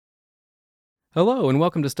Hello, and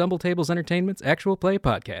welcome to Stumble Tables Entertainment's Actual Play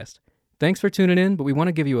Podcast. Thanks for tuning in, but we want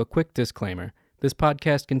to give you a quick disclaimer. This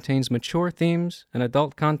podcast contains mature themes and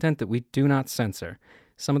adult content that we do not censor.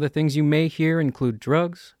 Some of the things you may hear include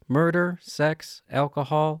drugs, murder, sex,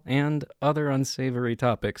 alcohol, and other unsavory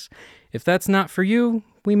topics. If that's not for you,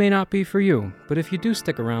 we may not be for you. But if you do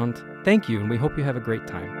stick around, thank you, and we hope you have a great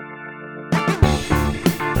time.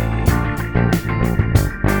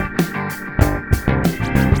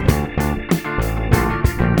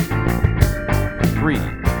 Three,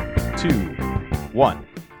 2, 1.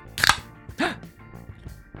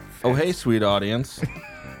 Oh, hey, sweet audience.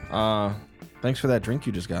 Thanks for that drink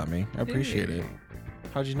you just got me. I appreciate it.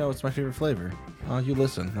 How'd you know it's my favorite flavor? You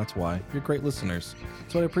listen. That's why. You're great listeners.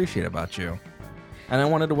 That's what I appreciate about you. And I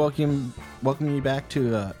wanted to welcome you back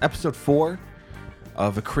to episode 4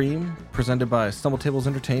 of Ecryme, presented by Stumble Tables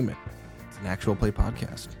Entertainment. It's an actual play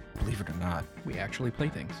podcast. Believe it or not. We actually play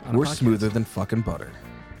things on We're a podcast. smoother than fucking butter.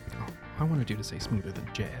 I wanted you to say smoother than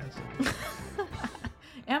jazz.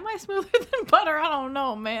 Am I smoother than butter? I don't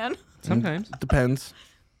know, man. Sometimes. It depends.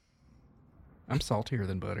 I'm saltier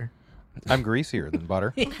than butter. I'm greasier than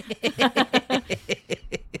butter.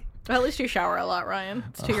 Well, at least you shower a lot, Ryan.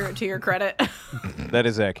 It's to your credit. That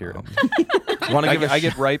is accurate. I I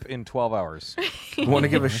get ripe in 12 hours. Want to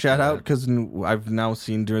give a shout out because I've now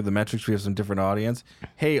seen during the metrics we have some different audience.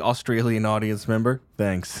 Hey, Australian audience member,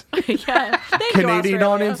 thanks. Yeah. Thank you, Canadian Australia.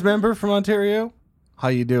 audience member from Ontario, how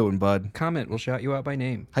you doing, bud? Comment, we'll shout you out by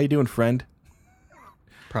name. How you doing, friend?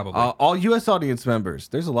 Probably. All U.S. audience members.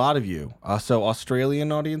 There's a lot of you. So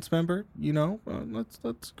Australian audience member,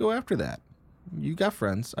 let's go after that. You got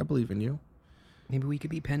friends. I believe in you. Maybe we could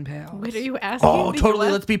be pen pals. Wait, are you asking? Oh, the totally.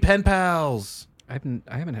 US? Let's be pen pals. I haven't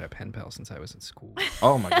had a pen pal since I was in school.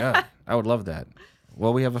 Oh my God, I would love that.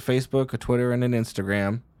 Well, we have a Facebook, a Twitter, and an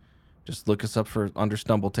Instagram. Just look us up under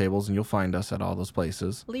Stumble Tables, and you'll find us at all those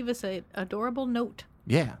places. Leave us an adorable note.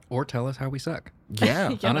 Yeah, Or tell us how we suck. yeah.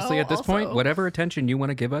 You Honestly, know, at this point, also- whatever attention you want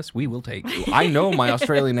to give us, we will take. I know my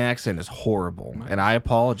Australian accent is horrible, and I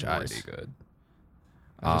apologize. Pretty good.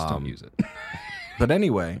 I just don't use it. But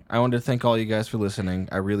anyway, I wanted to thank all you guys for listening.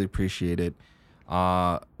 I really appreciate it.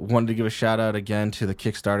 Wanted to give a shout out again to the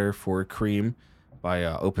Kickstarter for Ecryme by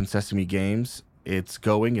Open Sesame Games. It's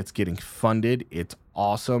getting funded. It's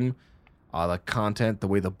awesome. The content, the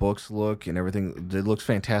way the books look and everything, it looks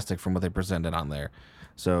fantastic from what they presented on there.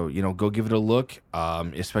 So, go give it a look,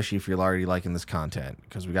 especially if you're already liking this content,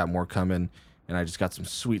 because we got more coming, and I just got some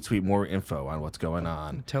sweet more info on what's going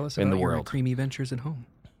on Tell us in about the your world. creamy ventures at home.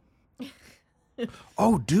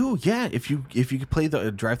 Oh, dude, yeah. If you could play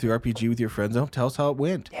the drive-through RPG with your friends, tell us how it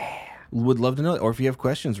went. Yeah. Would love to know. Or if you have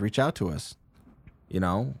questions, reach out to us.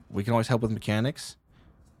 We can always help with mechanics.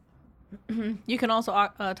 You can also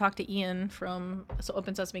talk to Ian from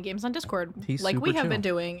Open Sesame Games on Discord, He's like super we have been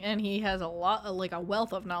chill. doing, and he has a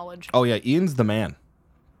wealth of knowledge. Oh, yeah. Ian's the man.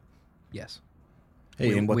 Yes.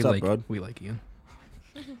 Hey, Ian, what's up, bud? We like Ian.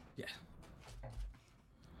 Yeah.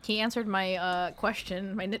 He answered my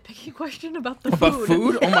question, my nitpicky question about the About food.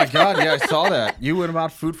 food? Oh, my God. Yeah, I saw that. You went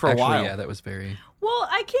about food for a Actually, while. yeah, that was very... Well,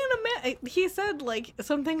 I can't imagine. He said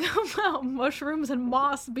something about mushrooms and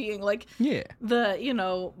moss being Yeah.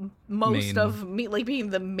 the most Main- of meat,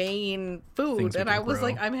 being the main food, Things we and can I was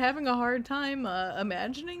grow. I'm having a hard time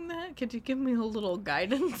imagining that. Could you give me a little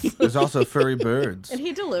guidance? There's also furry birds. And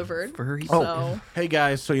he delivered. Furry. So Hey,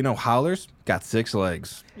 guys. So, howlers got 6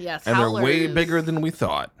 legs. yes, And they're way howlers. bigger than we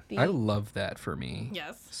thought. I love that for me.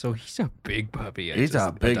 Yes. So he's a big puppy. I He's just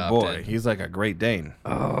a big boy. adopted. He's like a Great Dane.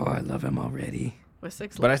 Oh, I love him already. With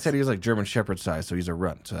 6 But I legs. said he was like German Shepherd size, so he's a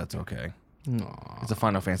runt, so that's okay. Aw. It's a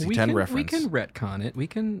Final Fantasy We X can, reference. We can retcon it. We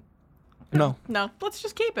can... No. No, let's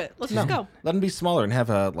just keep it. Let's just go. Let him be smaller and have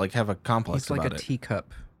a complex He's like about a it.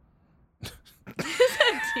 teacup.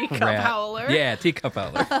 Teacup rat. howler. Yeah, teacup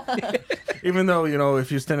howler. Even though,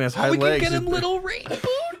 if you're standing as high we legs, can get him little rain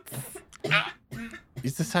boots.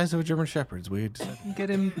 he's the size of a German Shepherd. It's weird. Get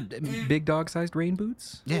him big dog-sized rain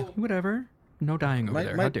boots. Yeah. Whatever. No dying over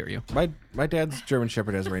there. How dare you? My dad's German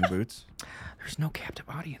Shepherd has rain boots. There's no captive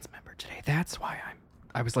audience member today. That's why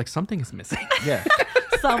I was like, something is missing. Yeah.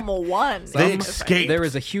 Someone. They escaped. There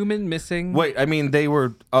is a human missing. Wait, I mean, they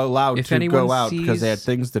were allowed If to anyone go out because they had sees-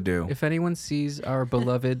 things to do. If anyone sees our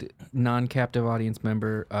beloved non-captive audience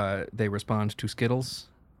member, they respond to Skittles.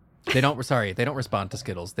 They don't respond to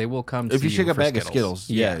Skittles. They will come to you. If you shake a for bag of Skittles,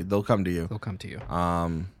 yeah, they'll come to you. they'll come to you.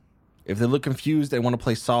 If they look confused and want to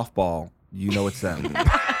play softball, it's them.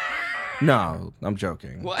 No, I'm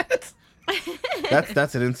joking. What?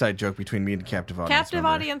 That's an inside joke between me and captive audience. Captive member.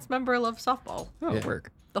 audience member loves softball. Oh, Yeah.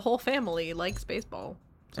 work. The whole family likes baseball.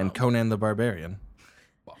 And Conan the Barbarian.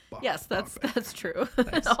 Yes, that's true.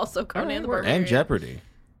 Also, Conan the Alright, Barbarian And Jeopardy.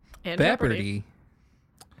 And Jeopardy.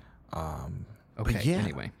 Okay. But yeah.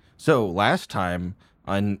 Anyway, So last time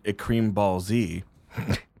on Ecryme Ball Z,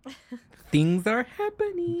 things are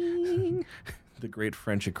happening. the great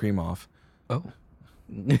French Ecryme off. Oh,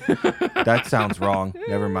 That sounds wrong.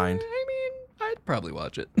 Never mind. I mean, I'd probably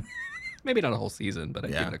watch it. Maybe not a whole season, but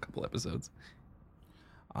I'd give Yeah. it a couple episodes.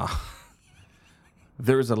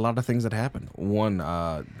 There was a lot of things that happened. One,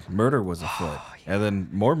 murder was afoot, and then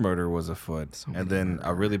more murder was afoot, So and many then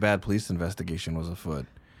a really bad police investigation was afoot.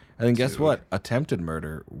 And then guess Dude. what? Attempted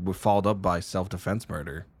murder was followed up by self-defense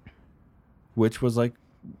murder, which was like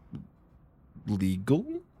legal,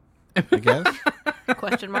 I guess.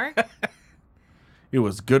 Question mark? It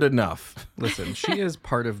was good enough. Listen, she is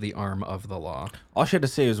part of the arm of the law. All she had to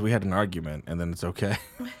say is we had an argument, and then it's okay.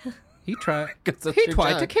 He tried. That's He your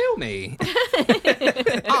tried job. to kill me.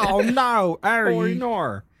 Oh no, Ari!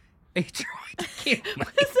 nor. He tried to kill me.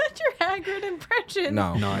 Is that your Hagrid impression?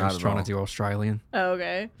 No, No, I not was at trying all. to do Australian. Oh,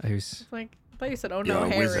 okay. I was Like, I thought you said, "Oh no,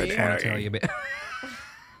 You're a wizard, Harry." trying to tell you a bit.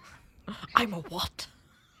 I'm a what?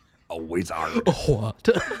 A wizard. What?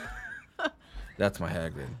 That's my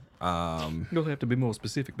Hagrid. You'll have to be more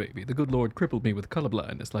specific, baby. The good Lord crippled me with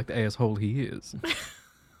colorblindness like the asshole he is.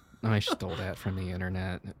 I stole that from the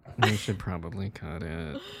internet. We should probably cut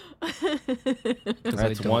it. 'Cause I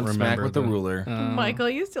That's don't one smack remember with the ruler. Michael,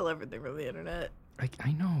 you steal everything from the internet.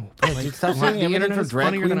 I know. Yeah, dude, stop the saying everything internet for is drag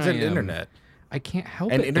funnier than queens I and am. internet. I can't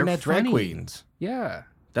help And it. internet They're drag funny. queens. Yeah.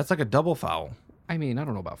 That's like a double foul. I mean, I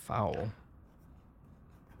don't know about foul.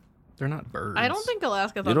 They're not birds. I don't think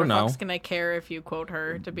Alaska You don't know. Thunderfuck's gonna care if you quote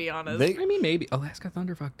her, to be honest. They- I mean, maybe Alaska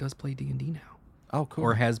Thunderfuck does play D&D now, Oh, cool.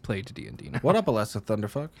 or has played D&D now. What up, Alessa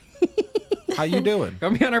Thunderfuck? How you doing?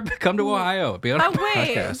 Come to Ohio. Be on our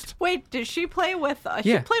wait, podcast. wait, did she play with?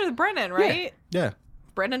 Yeah. She played with Brennan, right? Yeah.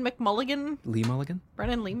 Brennan McMulligan, Lee Mulligan.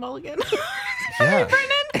 Brennan Lee Mulligan. Yeah.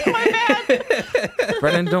 Brennan, my bad.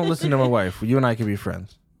 Brennan, don't listen to my wife. You and I can be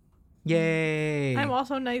friends. Yay! I'm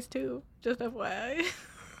also nice too. Just FYI.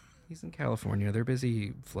 He's in California. They're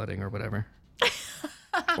busy flooding or whatever,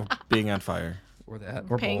 Or being on fire. or that,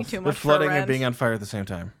 or Paying both. too They're much for flooding rent. and being on fire at the same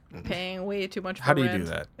time. Paying way too much for How do you do rent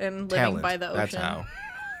that? and living Talent. by the ocean. That's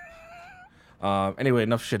how. Anyway,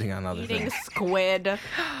 enough shitting on other Eating things. squid.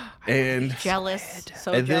 And Jealous.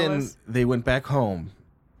 So and jealous. then they went back home,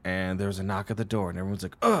 and there was a knock at the door, and everyone's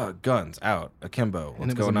like, "Ugh, guns out, akimbo, what's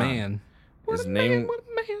And it was going a on?" man. His name, What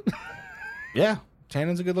a man! yeah,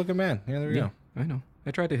 Tannen's a good-looking man. Yeah, there we go. I know.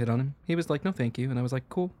 I tried to hit on him. He was like, "No, thank you," and I was like,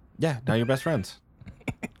 "Cool." Yeah, now you're best friends.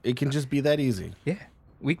 It can just be that easy. Yeah,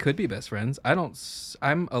 we could be best friends.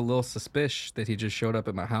 I'm a little suspicious that he just showed up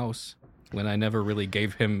at my house when I never really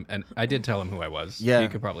gave him. And I did tell him who I was. Yeah. You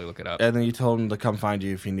could probably look it up. And then you told him to come find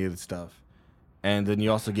you if he needed stuff. And then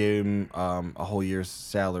you also gave him a whole year's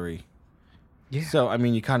salary. Yeah. So, I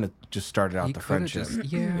mean, you kind of just started out He the coulda friendship. just-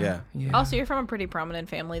 yeah. Yeah. Also, you're from a pretty prominent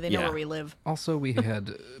family. They know Yeah. where we live. Also, we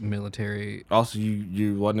had military. Also,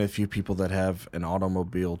 you're one of the few people that have an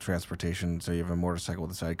automobile transportation, so you have a motorcycle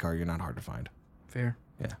with a sidecar. You're not hard to find. Fair.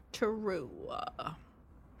 True.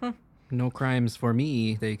 No crimes for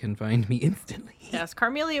me. They can find me instantly. Yes,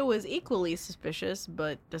 Carmelia was equally suspicious,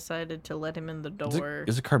 but decided to let him in the door.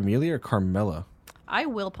 Is it Carmelia or Carmela? I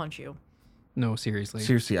will punch you. No, seriously.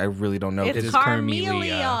 Seriously, I really don't know. It's It is Carmelia.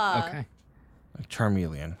 Carmelia. Okay.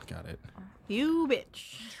 Charmeleon. Got it. You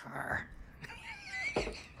bitch.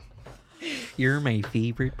 You're my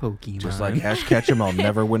favorite Pokemon. Just like Ash Ketchum, I'll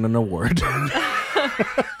never win an award.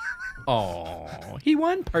 Oh, he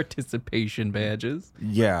won participation badges.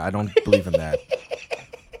 Yeah, I don't believe in that.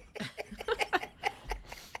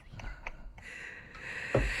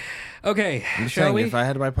 Okay, I'm just shall saying, we? if I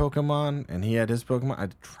had my Pokemon and he had his Pokemon,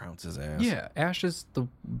 I'd trounce his ass. Yeah, Ash is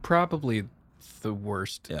probably the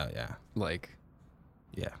worst Yeah.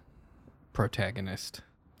 protagonist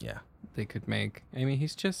Yeah. they could make. I mean,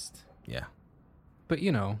 he's just. Yeah. But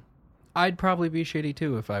you know, I'd probably be shitty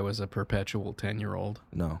too if I was a perpetual 10-year-old.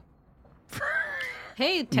 No.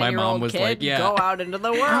 Hey, My 10-year-old mom was kid, like, yeah. go out into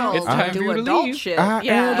the world. It's time do for you to adult leave. shit. I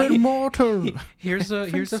yeah. am immortal. Here's a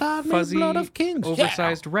Inside me, fuzzy, blood of kings.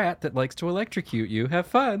 oversized rat that likes to electrocute you. Have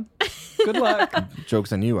fun. Good luck.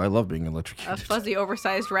 Joke's on you. I love being A electrocuted. fuzzy,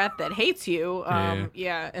 oversized rat that hates you. Yeah.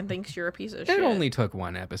 Yeah, and thinks you're a piece of It shit. only took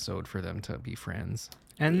one episode for them to be friends,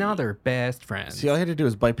 and now they're best friends. See, all I had to do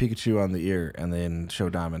is bite Pikachu on the ear and then show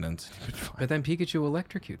dominance. But then Pikachu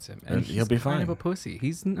electrocutes him, and And he'll he's be kind fine. of a pussy.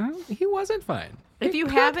 He wasn't fine. If you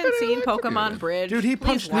haven't seen Pokemon Bridge, Dude, he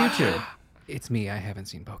please punched watch Mewtwo. it. It's me. I haven't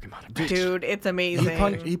seen Pokemon. Bridge. Dude, it's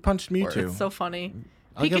amazing. He punched Mewtwo. It's so funny.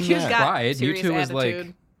 I'll give him Pikachu's that. got Tried. serious Mewtwo was like-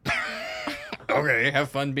 attitude. Okay, have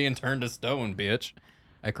fun being turned to stone, bitch.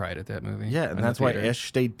 I cried at that movie. Yeah, and in that's the why theater. Ash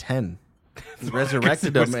stayed 10.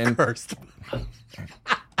 Resurrected him and cursed.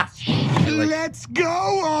 Let's go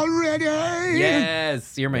already!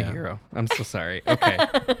 Yes, you're my Yeah. hero. I'm so sorry. Okay,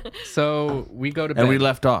 so we go to bed. and we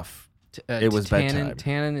left off. It was bedtime.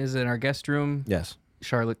 Tannen is in our guest room. Yes.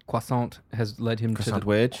 Charlotte Croissant has led him Croissant to the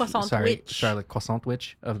Witch. Croissant sorry, Witch. Charlotte Croissant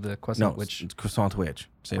Witch of the No, Croissant Witch. it's Croissant Witch.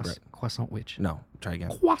 Say it right. Croissant Witch. No, try again.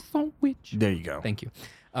 Croissant Witch. There you go. Thank you.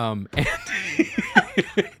 And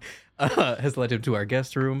has led him to our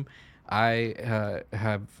guest room. I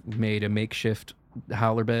have made a makeshift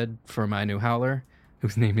howler bed for my new howler,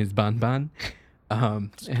 whose name is Bon Bon.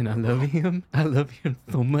 And I love him. I love him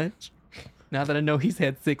so much. Now that I know he's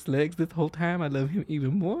had 6 legs this whole time, I love him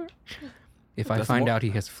even more. If I That's find more- out he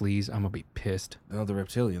has fleas, I'm going to be pissed. No, the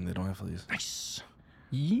reptilian. They don't have fleas. Nice.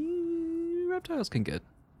 Yeah, reptiles can get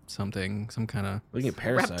something, some kind of... We can get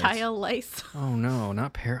parasites. Reptile lice. Oh, no,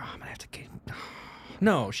 not I'm going to have to get...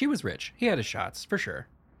 No, she was rich. He had his shots, for sure.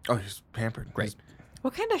 Oh, he's pampered. Great.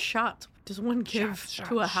 What kind of shots does one give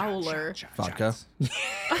to a howler? Vodka.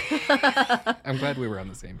 I'm glad we were on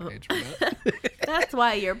the same page for that. That's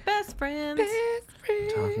why you're best friends.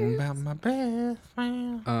 Talking about my best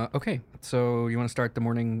friend. Okay, so you want to start the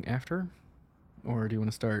morning after? Or do you want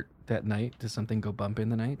to start that night? Does something go bump in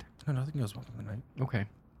the night? No, nothing goes wrong with the night. Okay.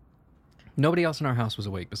 Nobody else in our house was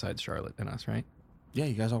awake besides Charlotte and us, right? Yeah,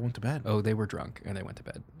 you guys all went to bed. Oh, they were drunk and they went to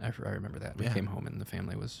bed. I remember that. We Yeah. came home and the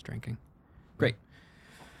family was drinking. Great.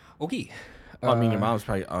 Okay. I mean, your mom's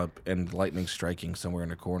probably up and lightning striking somewhere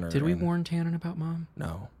in a corner. Did we and- warn Tannen about Mom?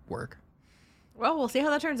 No. Work. Well, we'll see how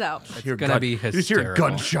that turns out. It's gonna be You just hear a hysterical.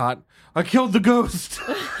 gunshot. I killed the ghost.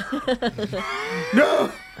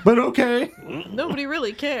 No, but okay. Nobody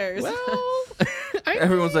really cares.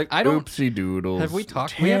 Everyone's like, I don't- oopsie doodles. Have we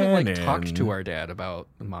talked? We haven't like Tannen. talked to our dad about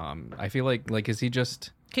Mom. I feel like is he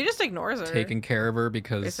just He just ignores her. taking care of her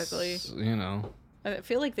because Basically. you know? I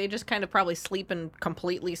feel like they just kind of probably sleep in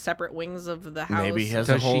completely separate wings of the house. Maybe he has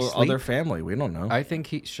Does a she whole sleep? other family. We don't know. I think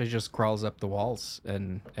she just crawls up the walls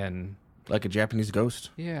and Like a Japanese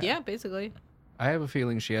ghost. yeah. Yeah, basically. I have a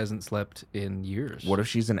feeling she hasn't slept in years. What if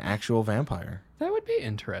she's an actual vampire? That would be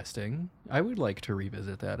interesting. I would like to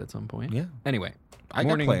revisit that at some point. Yeah. Anyway, I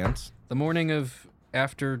morning- got plans. the morning of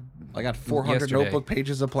after I got 400 yesterday. notebook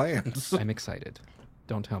pages of plans. I'm excited.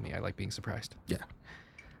 Don't tell me. I like being surprised. Yeah.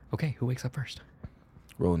 Okay, who wakes up first?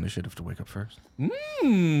 Roll initiative to wake up first.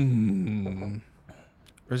 Mmm.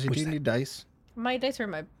 Rosie, do you need dice? My dice are in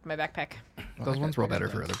my backpack. Those ones roll better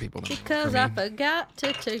for other people than Because for I me. forgot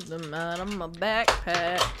to take them out of my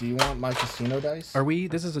backpack. Do you want my casino dice? Are we?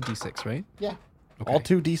 This is a D6, right? Yeah. Okay. All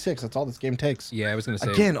 2d6. That's all this game takes. Yeah, I was gonna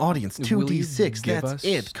say. Again, audience, will you 2d6. give That's us-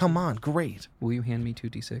 it. Come on, great. Will you hand me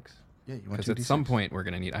 2d6? Yeah, you want Because 2d6? at some point we're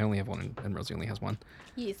gonna need. I only have one, and Rosie only has one.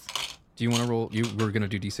 Yes. Do you want to roll? We're gonna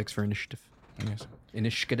do D6 for initiative. Yes. Merci.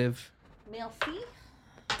 Initiative.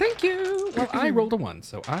 Thank you. Well, I rolled a 1,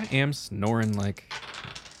 so I am snoring like.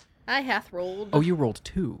 I hath rolled. Oh, you rolled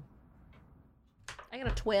 2. I got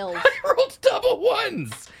a 12. I rolled double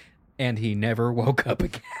 1s, and he never woke up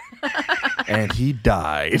again And he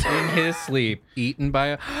died. in his sleep, eaten by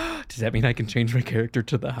a. Does that mean I can change my character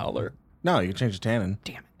to the Howler? No, you can change the tannin.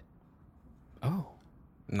 Damn it. Oh.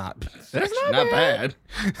 Not. That's actually not bad.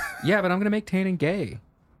 Yeah, but I'm gonna make Tannen gay.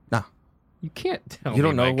 Nah. You can't tell me. You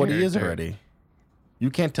don't know my what he is character. already. You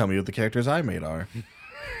can't tell me what the characters I made are.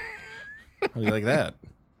 How do you like that?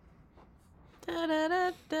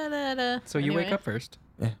 Da-da-da-da-da-da. So you wake Anyway, up first.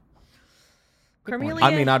 Carmelia.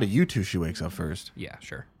 I mean, out of you two, she wakes up first. Yeah,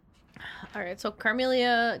 sure. All right, so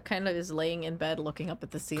Carmelia kind of is laying in bed looking up at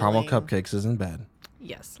the ceiling. Caramel cupcakes is in bed.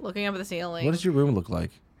 Yes, looking up at the ceiling. What does your room look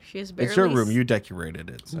like? She is barely It's your room. You decorated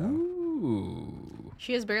it. So. Ooh.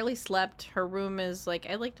 She has barely slept. Her room is like,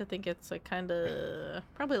 I like to think it's like kind of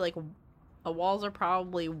probably like the walls are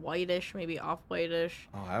probably whitish, maybe off whitish.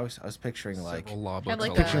 Oh, I was picturing like Several law Had books like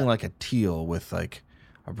all a- picturing over. like a teal with like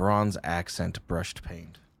a bronze accent brushed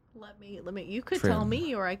paint. Let me. You could tell Trim.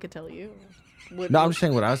 me, or I could tell you. No, I'm just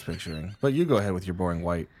saying what I was picturing. But you go ahead with your boring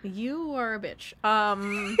white. You are a bitch.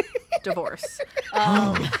 Divorce.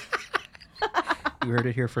 You heard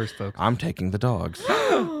it here first, folks. I'm taking the dogs.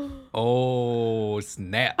 Oh,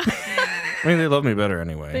 snap. I mean, they love me better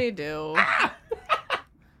anyway. They do.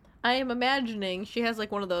 I am imagining she has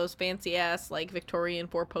like one of those fancy ass like Victorian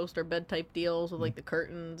 4-poster bed type deals with like the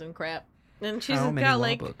curtains and crap. And she's How many got law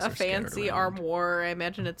like books a are scattered fancy around? armoire. I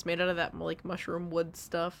imagine it's made out of that like mushroom wood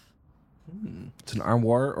stuff. It's an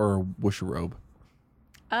armoire or a whoosh robe.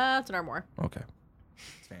 It's an armoire. Okay.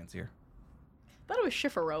 It's fancier. I thought it was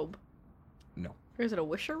shiffer robe. No. Or is it a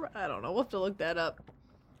wisher? I don't know. We'll have to look that up.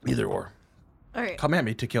 Either or. All right. Come at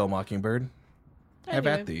me, To Kill a Mockingbird. Have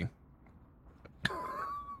at thee.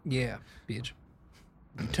 Yeah, bitch.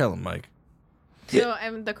 Tell him, Mike. So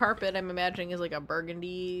the carpet I'm imagining is like a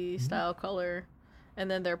burgundy style color, and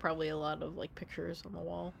then there are probably a lot of like pictures on the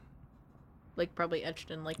wall, like probably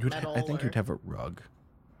etched in like metal. I think you'd have a rug,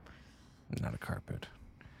 not a carpet.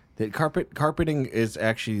 The carpeting is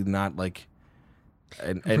actually not like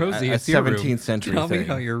Rosie, a it's your room. 17th century Tell thing. me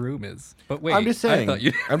how your room is. But wait, I'm just saying. I thought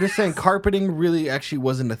you... I'm just saying. Carpeting really actually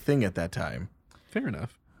wasn't a thing at that time. Fair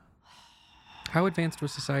enough. How advanced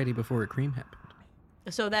was society before Ecryme happened?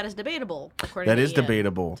 So that is debatable. That is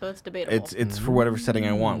debatable. So it's debatable. It's for whatever setting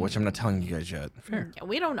I want, which I'm not telling you guys yet. Fair. Yeah,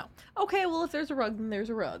 we don't know. Okay, well, if there's a rug, then there's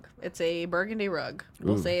a rug. It's a burgundy rug.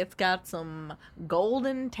 We'll Ooh. say it's got some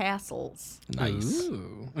golden tassels. Nice.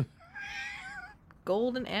 Ooh.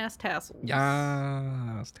 Golden ass tassels.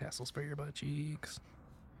 Yes, tassels for your butt cheeks.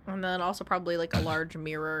 And then also probably like a large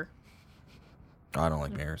mirror. Oh, I don't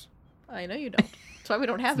like mirrors. I know you don't. That's why we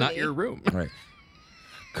don't have It's not any. your room. Right.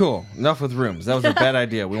 Cool. Enough with rooms. That was a bad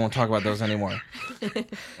idea. We won't talk about those anymore.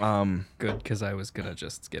 Good, because I was gonna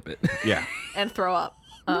just skip it. Yeah. And throw up.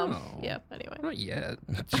 No. Yeah, anyway. Not yet.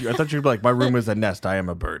 I thought you'd be like, my room is a nest. I am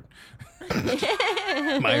a bird.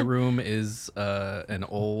 My room is an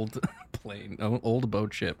old old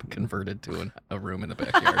boat ship converted to a room in the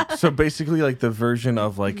backyard. So basically, like the version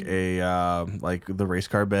of like a like the race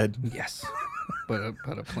car bed, Yes, but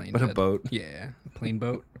a plane. but a bed. boat. Yeah, plane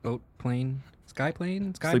boat, plane, sky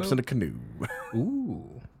plane, sky Sleeps boat. in a canoe.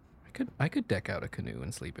 Ooh, I could deck out a canoe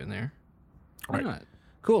and sleep in there. Why Right. not?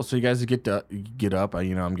 Cool. So you guys get up. You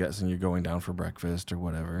know, I'm guessing you're going down for breakfast or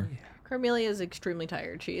whatever. Carmelia is extremely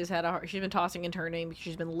tired. She's been tossing and turning because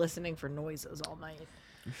she's been listening for noises all night.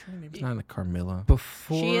 You sure your name's not a Carmilla?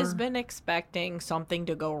 Before She has been expecting something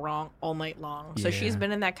to go wrong all night long. So she's Yeah.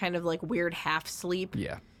 been in that kind of like weird half sleep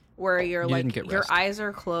Yeah. where you're You like didn't get your rest. eyes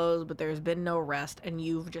are closed, but there's been no rest, and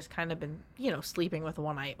you've just kind of been sleeping with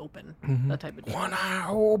one eye open, Mm-hmm. that type of deal. One eye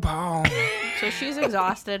open. So she's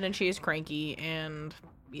exhausted and she's cranky, and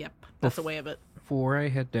yep, that's the way of it. Before I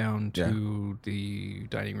head down to the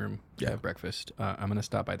dining room to Yeah. have breakfast, I'm gonna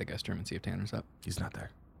stop by the guest room and see if Tanner's up. He's not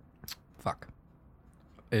there. Fuck.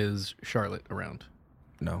 Is Charlotte around?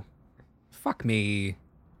 No. Fuck me.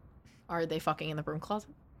 Are they fucking in the broom closet?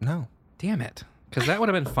 No. Damn it. Because that would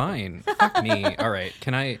have been fine. Fuck me. All right.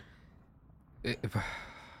 Can I...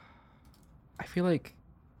 I feel like...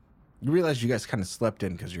 You realize you guys kind of slept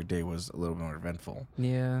in because your day was a little more eventful.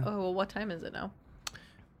 Yeah. Oh, well, what time is it now?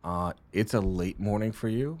 It's a late morning for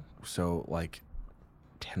you, so like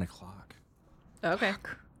 10 o'clock, Okay.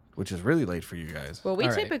 which is really late for you guys. Well, we All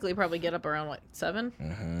right. typically probably get up around like 7.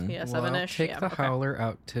 Mm-hmm. Yeah, Well, 7-ish. take yeah, the okay. howler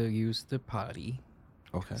out to use the potty,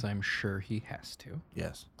 Okay. because I'm sure he has to.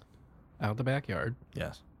 Yes. Out the backyard,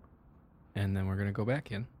 Yes. and then we're going to go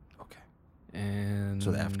back in. Okay. And...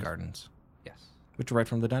 So the aft gardens, Yes. which are right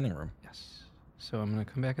from the dining room. Yes. So I'm going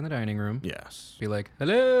to come back in the dining room. Yes. Be like,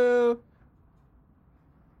 hello.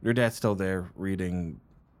 Your dad's still there reading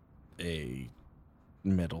a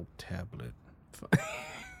metal tablet.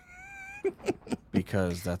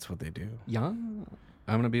 Because that's what they do. Yeah. I'm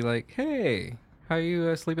going to be like, hey, how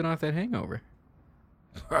you sleeping off that hangover?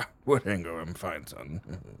 What hangover? I'm fine, son.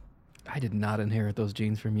 I did not inherit those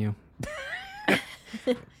genes from you.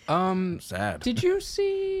 Sad. Did you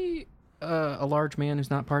see a large man who's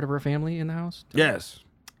not part of our family in the house? Yes.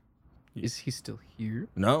 Is he still here?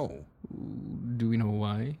 No. Do we know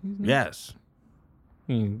why? He's not? Yes.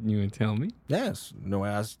 You would tell me? Yes. No, I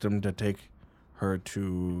asked him to take her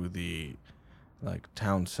to the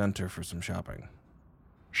town center for some shopping.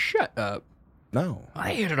 Shut up. No.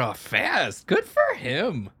 I hit it off fast. Good for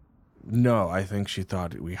him. No, I think she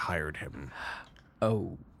thought we hired him.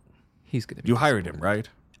 Oh, he's gonna be. You hired him, right?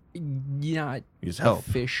 Not He's help.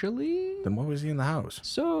 officially. Then why was he in the house?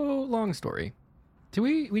 So long story.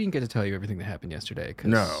 We didn't get to tell you everything that happened yesterday. 'Cause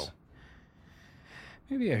No.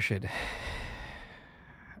 Maybe I should.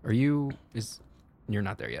 You're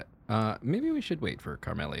not there yet. Maybe we should wait for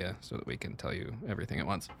Carmelia so that we can tell you everything at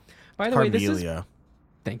once. By the way, this is. Carmelia.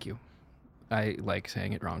 Thank you. I like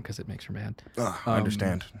saying it wrong because it makes her mad. I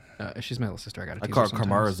understand. She's my little sister. I got to I tease call her it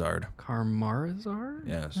sometimes. Carmarazard. Carmarazar?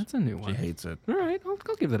 Yes. That's a new She one. hates it. All right,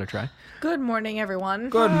 I'll give that a try. Good morning, everyone.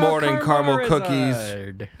 Good morning, caramel cookies.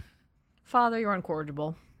 Carmarazard. Father, you're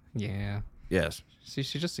incorrigible. Yeah. Yes. She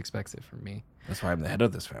just expects it from me. That's why I'm the head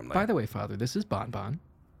of this family. By the way, Father, this is Bon Bon.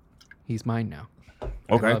 He's mine now.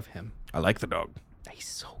 Okay. I love him. I like the dog. He's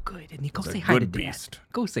so good. And he go He's say a hi to good Dad. beast.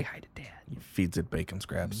 Go say hi to Dad. He feeds it bacon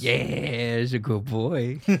scraps. Yeah, he's a good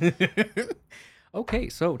boy. Okay,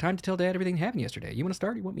 so time to tell Dad everything that happened yesterday. You want to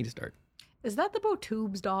start or you want me to start? Is that the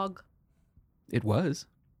Botubes dog? It was.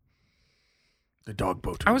 The dog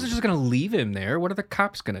boat. I wasn't just going to leave him there. What are the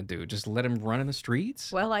cops going to do? Just let him run in the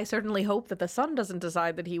streets? Well, I certainly hope that the son doesn't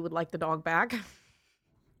decide that he would like the dog back.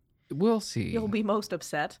 We'll see. You'll be most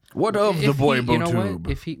upset. What of the boy you know tube?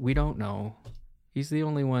 what? We don't know. He's the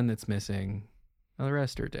only one that's missing. The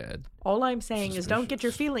rest are dead. All I'm saying is don't get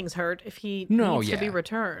your feelings hurt if he No, needs to be yeah.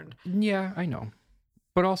 returned. Yeah, I know.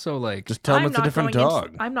 But also, like... Just tell him it's a not different going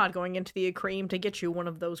dog. I'm not going into the Ecryme to get you one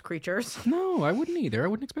of those creatures. No, I wouldn't either. I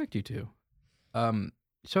wouldn't expect you to.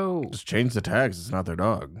 So... Just change the tags. It's not their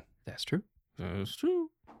dog. That's true. That's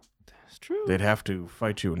true. That's true. They'd have to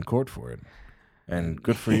fight you in court for it. And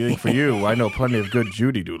good for you. For you, I know plenty of good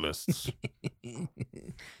Judy duelists.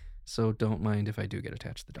 So don't mind if I do get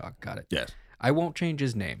attached to the dog. Got it. Yes. I won't change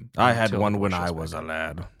his name. I had until one the when show's I was a back.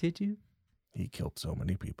 lad. Did you? He killed so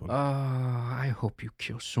many people. I hope you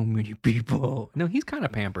kill so many people. No, he's kind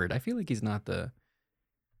of pampered. I feel like he's not the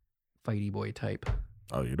fighty boy type.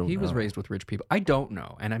 Oh, you don't He know. was raised with rich people. I don't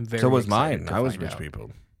know, and I'm very So was excited mine. to I was find rich out.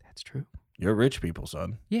 people. That's true. You're rich people,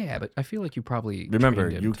 son. Yeah, but I feel like you probably Remember,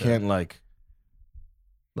 trained him you to- can't like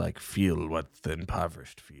feel what the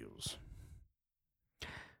impoverished feels.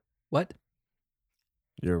 What?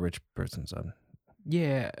 You're a rich person, son.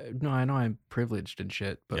 Yeah, no, I know I'm privileged and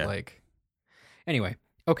shit, but Yeah. like, anyway,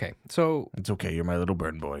 okay. So It's okay. You're my little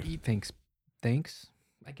burn boy. he thinks,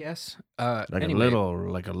 I guess. Like Anyway,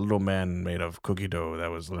 a little man made of cookie dough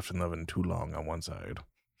that was left in the oven too long on one side.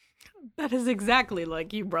 That is exactly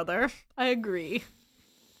like you, brother. I agree.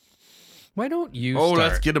 why don't you? Oh,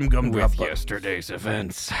 let's start get him gummed with up. yesterday's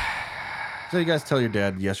events. So you guys tell your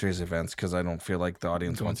dad yesterday's events because I don't feel like the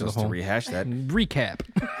audience Going wants to the us to whole- rehash that. Recap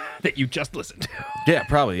that you just listened to. Yeah,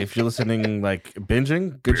 probably. If you're listening, like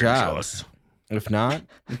binging, good job. If not,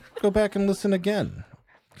 go back and listen again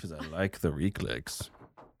because I like the reclicks.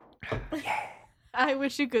 I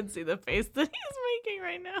wish you could see the face that he's making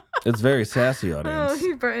right now. It's very sassy, Oh,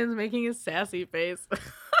 audience. Brian's making his sassy face.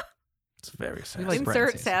 It's very sassy. like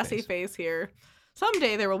Brian's Insert sassy sassy face here.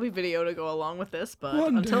 Someday there will be video to go along with this, but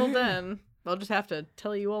One until day. then, I'll just have to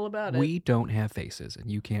tell you all about it. We don't have faces,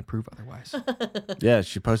 and you can't prove otherwise. Yeah,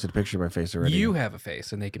 she posted a picture of my face already. You have a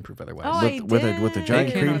face, and they can prove otherwise. Oh, I with a they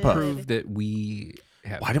giant cream cannot puff. prove that we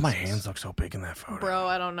have. Why do my faces. hands look so big in that photo? Bro,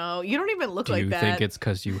 I don't know. You don't even look Do like you that. think it's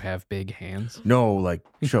because you have big hands? No, like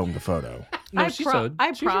show him the photo. No, I she pro- showed.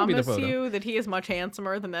 I She showed me the promise photo. you that he is much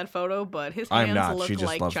handsomer than that photo, but his I'm hands not. look She just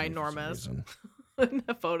like loves me for some ginormous reason. in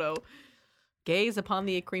the photo. Gaze upon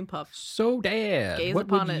the Ecryme puff. So, Dad, Gaze what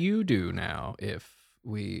upon would it. you do now if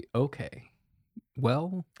we? Okay,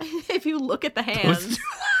 well, If you look at the hands,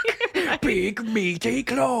 big meaty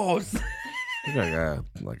claws.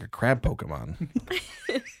 Like a crab Pokemon.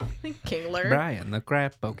 Kingler. Brian, the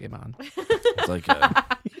crab Pokemon. It's like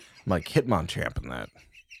like Hitmonchamp in that.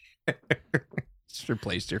 Just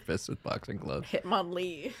replaced your fists with boxing gloves.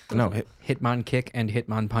 Hitmonlee. No, Hitmon kick and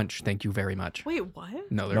Hitmon punch. Thank you very much. Wait,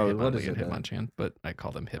 what? No, they're No, what Hitmonlee is and it, Hitmonchan, but I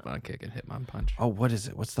call them Hitmon kick and Hitmon punch. oh, what is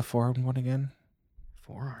it? What's the forearm one again?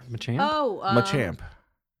 Forearm. Machamp? Oh, Machamp.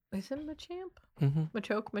 Is it Machamp? Mm-hmm.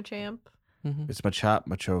 Machoke, Machamp? Mm-hmm. It's Machop,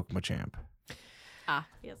 Machoke, Machamp. Ah,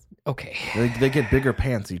 yes. Okay. They get bigger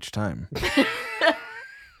pants each time.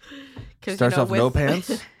 'Cause, Starts off no with-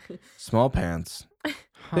 pants, small pants,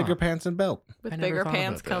 bigger pants and belt. With I never bigger thought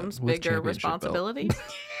pants about that. comes With bigger championship belt. responsibility,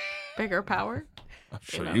 bigger power. I'll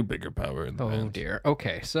show know. you bigger power in the Oh pants. dear.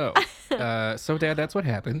 Okay, so, Dad, that's what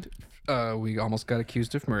happened. We almost got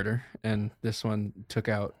accused of murder, and this one took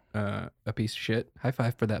out a piece of shit. High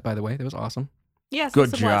five for that, by the way. That was awesome. Yes, Good yes,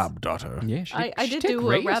 it was. job, daughter. Yeah, I she did did do a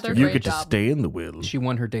great rather yesterday. You great get to job. stay in the will. She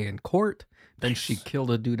won her day in court. Then she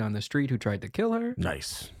killed a dude on the street who tried to kill her.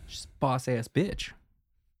 Nice. She's a boss ass bitch.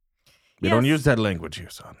 We don't Yes. use that language here,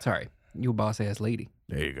 son. Sorry, you a boss ass lady.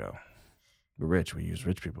 There you go. We're rich. We use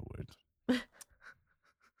rich people words.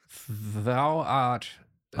 Thou art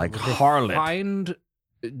Like the harlot. Find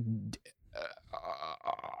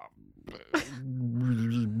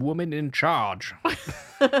woman in charge.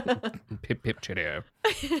 Pip pip chitty.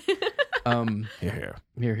 Here.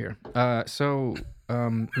 Here. Now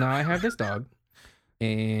I have this dog,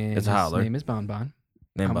 and It's a howler. his name is Bonbon.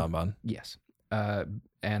 Name Bonbon. Yes.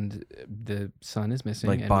 And the son is missing.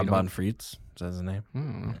 Like and we Bonbon don't- Frites. Is that his name? I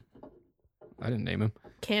don't know. I didn't name him.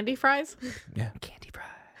 Candy fries? Candy fries.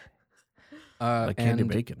 Like candy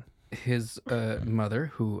and bacon. his mother,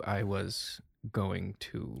 who I was going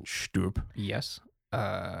to Stoop. yes,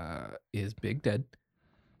 is big dead.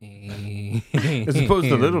 As opposed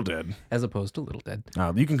to Little Dead. As opposed to Little Dead.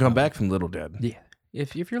 You can come back from Little Dead. Yeah,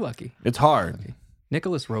 if you're lucky. It's hard.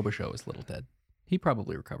 Nicholas Robichaux is Little Dead. He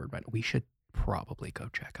probably recovered by now. We should probably go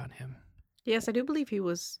check on him. Yes, I do believe he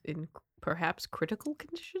was in perhaps critical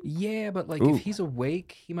condition? Yeah, but like Ooh. if he's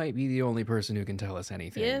awake, he might be the only person who can tell us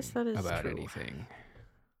anything. Yes, that is about true. anything.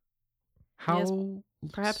 Yes, How?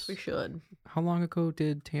 Perhaps we should. How long ago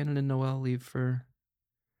did Tannen and Noel leave for?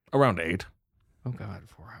 Around 8. Oh God,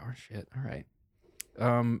 4 hours. Shit. All right.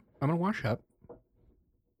 I'm gonna wash up.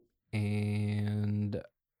 And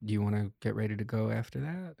do you want to get ready to go after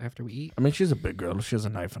that? After we eat? I mean, she's a big girl. She has a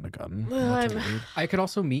knife and a gun. Well, What to I'm- do? I could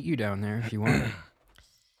also meet you down there if you want.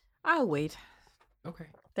 I'll wait. Okay.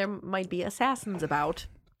 There might be assassins about,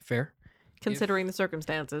 Fair. considering the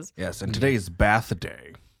circumstances. Yes, and today's bath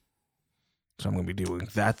day. So I'm going to be doing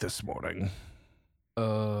that this morning.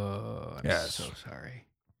 I'm Yes. so sorry.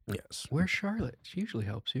 Yes. Where's Charlotte? She usually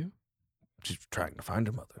helps you. She's trying to find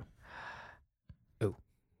her mother. Oh.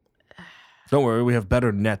 Don't worry, we have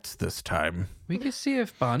better nets this time. We could see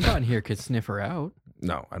if Bonbon here could sniff her out.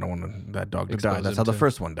 No, I don't want that dog to Expose die. That's him how the to-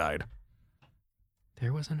 first one died.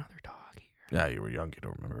 There was another dog here. Yeah, you were young. You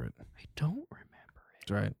don't remember it. I don't remember it.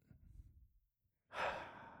 That's right.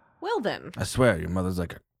 Well then, I swear, your mother's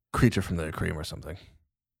like a creature from the Ecryme or something.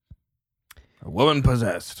 A woman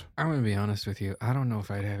possessed. I'm gonna be honest with you. I don't know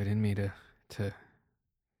if I'd have it in me to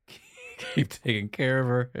keep taking care of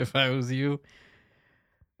her if I was you.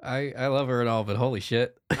 I love her and all, but holy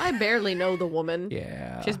shit. I barely know the woman.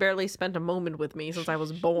 Yeah. She's barely spent a moment with me since I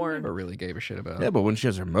was born. Never really gave a shit about. Yeah, but when she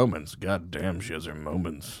has her moments, god damn, she has her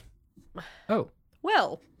moments. Oh,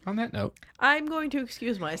 Well, on that note, I'm going to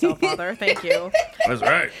excuse myself, Father. Thank you. That's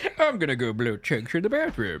right. I'm gonna go blow chunks in the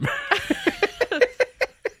bathroom.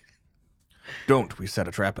 Don't we set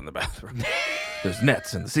a trap in the bathroom? There's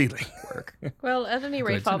nets in the ceiling. Work. Well, at any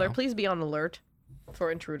rate, Good to Father, know. please be on alert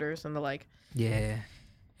for intruders and the like. Yeah.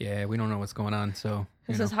 Yeah, we don't know what's going on, so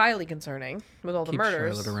This is highly concerning with all the keep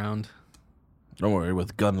murders. Charlotte around. Don't worry,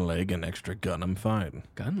 with gun leg and extra gun, I'm fine.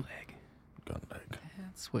 Gun leg. Gun leg.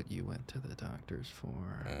 That's what you went to the doctors for.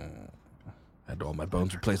 Had all my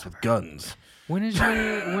bones replaced with guns. When is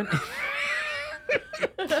your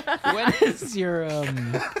when is your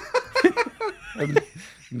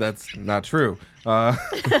That's not true.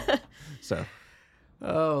 So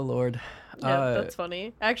Oh Lord. Yeah, that's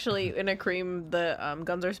funny. Actually, in Ecryme, the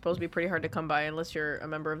guns are supposed to be pretty hard to come by unless you're a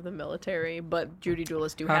member of the military. But Judy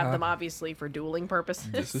duelists do have them, obviously, for dueling purposes.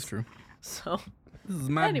 This is true. So, This is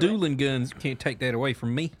my Anyway. dueling guns. You can't take that away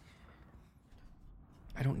from me.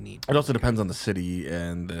 I don't need. it also depends on the city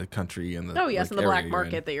and the country and the oh yes, like, in the black area you're in.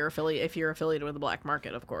 market that you're if you're affiliated with the black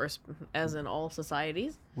market, of course, as in all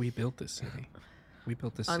societies. We built this city. We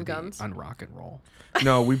built this On city guns? on rock and roll.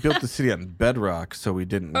 No, we built the city on bedrock, so we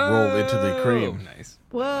didn't roll into the Oh, cream. nice.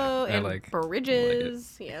 Whoa, I and like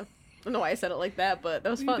bridges. Yeah, I don't know why I said it like that, but that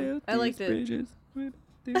was fun. I liked it. Bridges. We built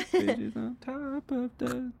these bridges on top of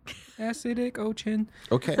the acidic ocean.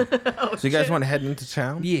 Okay. So you guys want to head into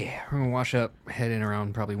town? Yeah, we're gonna wash up, head in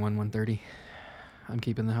around probably 1:30. I'm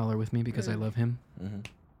keeping the howler with me because I love him,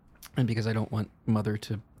 and because I don't want Mother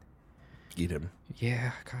to. Eat him.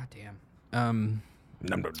 Yeah, goddamn. Nom,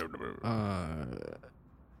 nom, nom, nom.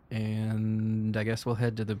 And I guess we'll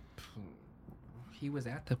head to the. He was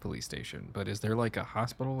at the police station, but is there like a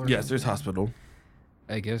hospital or? Yes, there's something? hospital.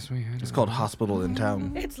 I guess we. It's called Hospital in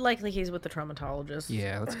Town. It's likely he's with the traumatologist.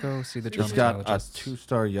 Yeah, let's go see the It's got a traumatologist.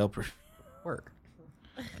 2-star Yelp. Work.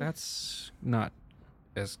 That's not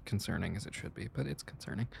as concerning as it should be, but it's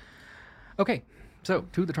concerning. Okay, so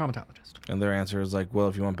to the traumatologist. And their answer is like, well,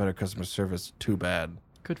 if you want better customer service, too bad.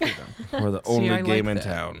 Good for them. We're the See, only I like game in that.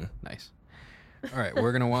 town. Nice. All right,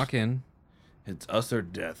 we're gonna walk in. It's us or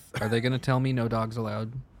death. Are they gonna tell me no dogs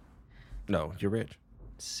allowed? No, you're rich.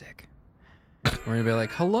 Sick. We're gonna be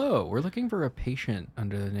like, hello, we're looking for a patient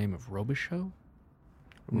under the name of Robichaux.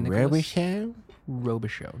 Robichaux?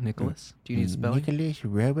 Robichaux. Nicholas. Do you need spelling? Nicholas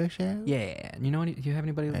Robichaux? Yeah. You know any? Do you have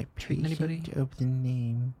anybody I treating anybody? appreciate of the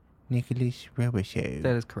name Nicholas Robichaux.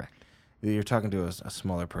 That is correct. You're talking to a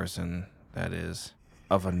smaller person that is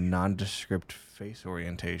of a nondescript face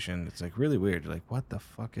orientation. It's like really weird. You're like, what the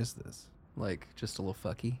fuck is this? Like just a little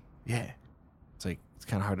fucky. Yeah. It's like, it's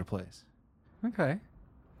kind of hard to place. Okay.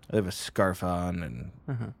 They have a scarf on and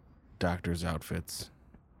Uh-huh. doctor's outfits.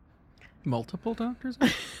 Multiple doctors?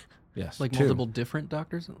 Yes. Like 2. multiple different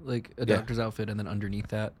doctors? Like a Yeah. doctor's outfit and then underneath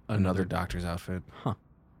that Another doctor's outfit. Huh.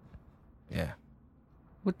 Yeah.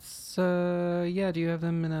 What's yeah, do you have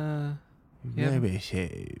them in a Yeah.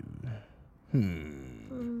 Robichaux.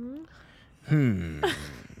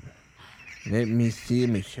 Let me see. Let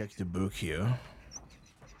me check the book here.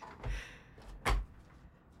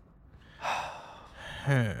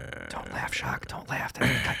 Don't laugh, Shock. Don't laugh.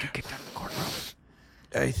 That got you kicked out of the courtroom.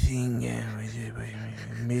 I think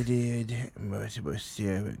immediate multiple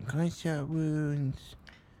gunshot wounds.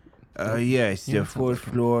 Yes, Yeah, the that sounds fourth like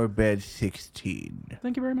him. floor, bed 16.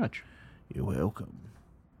 Thank you very much. You're welcome.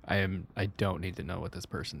 I don't need to know what this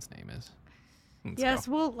person's name is. Let's Yes,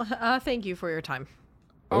 go. well, thank you for your time.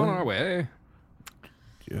 On our way.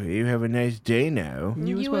 You have a nice day now.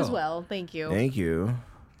 You as as well. well. Thank you. Thank you.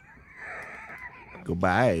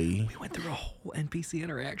 Goodbye. We went through a whole NPC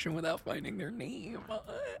interaction without finding their name.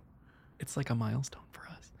 It's like a milestone for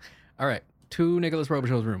us. All right, to Nicholas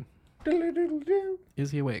Robichaux's room.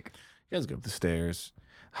 Is he awake? You guys go up the stairs.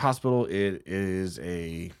 Hospital. It is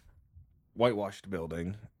a whitewashed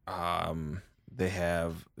building. They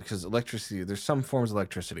have, because electricity. There's some forms of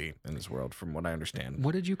electricity in this world, from what I understand.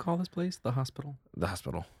 What did you call this place? The hospital? The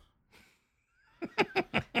hospital.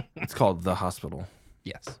 It's called the hospital.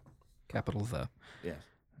 Yes. Capital the. Yes.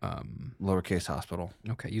 Um. Lowercase hospital.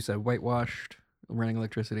 Okay, you said whitewashed, running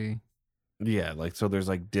electricity. Yeah, like, so there's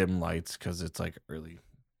like dim lights because it's like early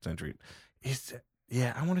century.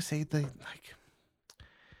 Yeah, I want to say they like.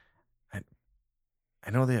 I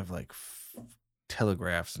know they have like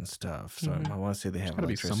telegraphs and stuff, so Mhm. I want to say they There's have gotta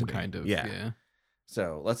be electricity. some kind of yeah.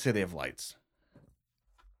 So let's say they have lights.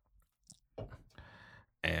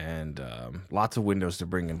 And lots of windows to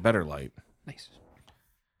bring in better light. Nice.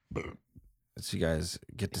 So you guys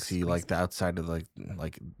get to see like the outside of like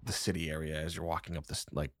the city area as you're walking up this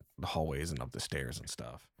like the hallways and up the stairs and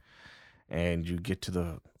stuff. And you get to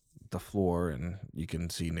the floor and you can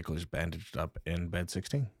see Nicholas bandaged up in bed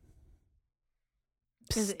 16.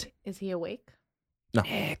 Is he awake? No.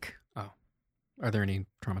 Nick. Oh, are there any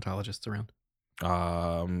traumatologists around?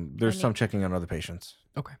 There's some Any- checking on other patients.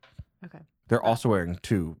 Okay. Okay. They're also wearing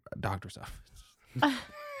 2 doctor's outfits.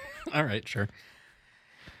 All right, sure.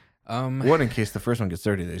 One in case the first one gets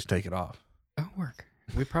dirty, they just take it off. Oh, work.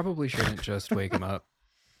 We probably shouldn't just wake him up.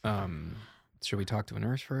 Should we talk to a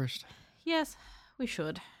nurse first? Yes, we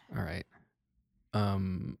should. All right.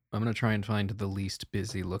 I'm gonna try and find the least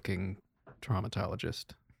busy looking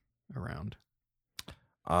traumatologist around.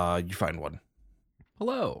 You find one.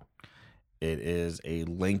 Hello. It is a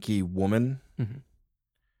lanky woman Mhm.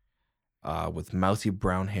 with mousy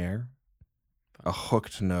brown hair, a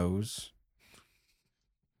hooked nose,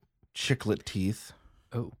 chiclet teeth,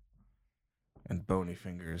 Oh, and bony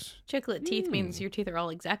fingers. Chiclet teeth means Mm. your teeth are all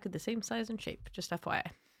exactly the same size and shape. Just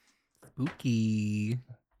FYI. spooky.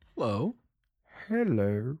 Hello.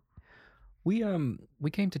 Hello. We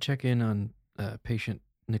came to check in on patient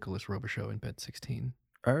Nicholas Robichaux in bed 16.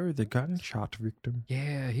 Oh, the gunshot victim.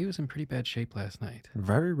 Yeah, he was in pretty bad shape last night.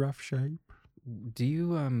 Very rough shape. Do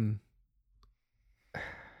you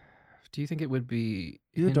think it would be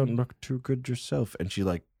You hin- don't look too good yourself. And she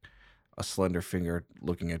like a slender finger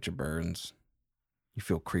looking at your burns. You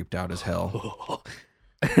feel creeped out as hell.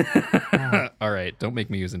 All right, don't make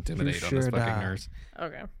me use intimidate on this should, fucking nurse.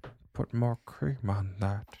 Okay. Put more cream on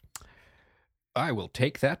that. I will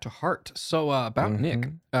take that to heart. So about Nick,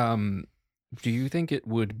 do you think it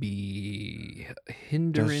would be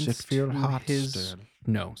hindrance Does it feel to hot his still?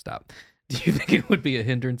 No, stop. Do you think it would be a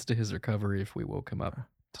hindrance to his recovery if we woke him up to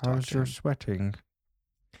talk How's to your him? sweating?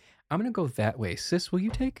 I'm going to go that way. Sis, will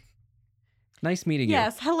you take? Nice meeting you.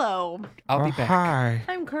 Yes, hello. I'll be Oh, back. Hi.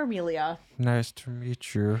 I'm Carmelia. Nice to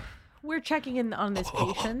meet you. We're checking in on this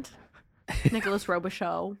patient, Nicholas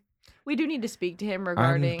Robichaux. We do need to speak to him I'm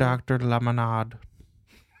regarding. Dr. Lemonade.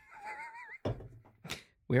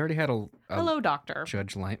 We already had a Hello, doctor.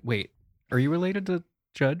 Judge Lyman. Wait, are you related to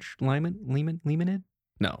Judge Lemonade?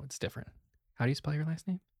 No, it's different. How do you spell your last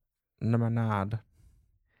name? Lemonade.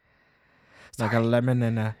 Like a Sorry. lemon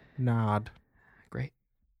and a nod. Great.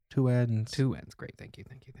 2 ends. 2 N's. Great. Thank you.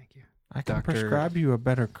 I can Doctor- prescribe you a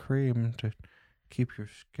better cream to keep your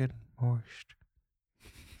skin moist.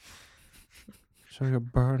 So your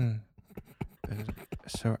burn is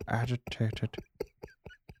so agitated.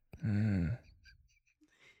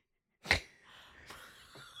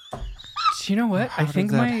 Do you know what? How I did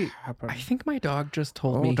think that my happen? I think my dog just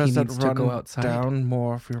told me he does needs it to run go outside. down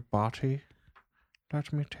more of your body?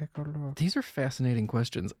 Let me take a look. These are fascinating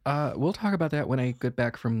questions. We'll talk about that when I get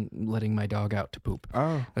back from letting my dog out to poop.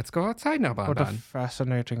 Oh, Let's go outside now, Bon what a Bon.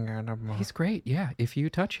 fascinating animal. He's great. Yeah. If you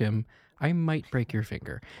touch him, I might break your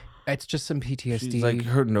finger. It's just some PTSD. She's like,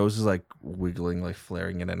 her nose is like wiggling, like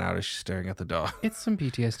flaring in and out as she's staring at the dog. It's some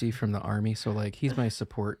PTSD from the army. So like, he's my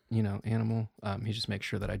support, animal. He just makes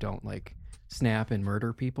sure that I don't like snap and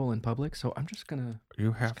murder people in public. So I'm just gonna.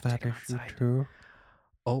 You have gonna that take him issue outside. too?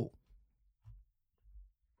 Oh.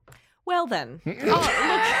 Well then. God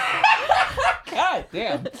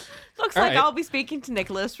damn. Looks All like right. I'll be speaking to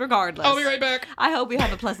Nicholas regardless. I'll be right back. I hope you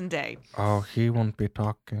have a pleasant day. Oh, he won't be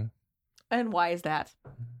talking. And why is that?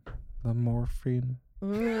 The morphine.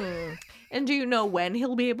 And do you know when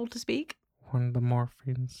he'll be able to speak? When the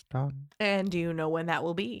morphine's done, And do you know when that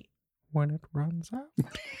will be? when it runs out.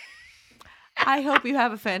 I hope you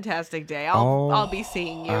have a fantastic day. I'll be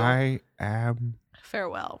seeing you. I am.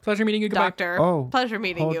 Farewell. Pleasure meeting you. Goodbye. Doctor. Oh, Pleasure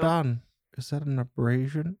meeting hold you. on. Is that an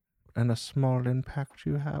abrasion and a small impact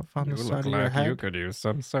you have on You the look side of your like you head? could use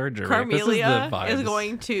some surgery. Carmelia this is the vibes.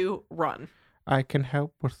 going to run. I can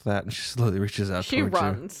help with that. And she slowly reaches out She towards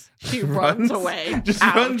runs. She runs away. Just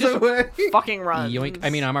Ow, runs just away. Fucking runs. Yoink.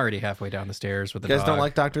 I mean, I'm already halfway down the stairs with the You guys dog. don't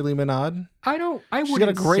like Dr. Lee Minad? I don't. I She's got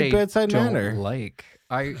wouldn't a great say bedside don't manner. Like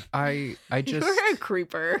I just You're a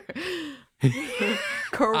creeper.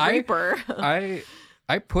 Creeper.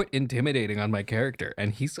 I put intimidating on my character,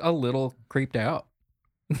 and he's a little creeped out.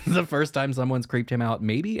 The first time someone's creeped him out,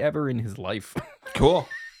 maybe ever in his life. Cool.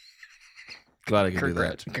 Glad I can do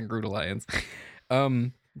that. Congratulations.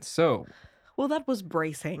 So Well, that was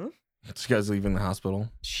bracing. So you guys leaving the hospital?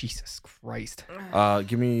 Jesus Christ.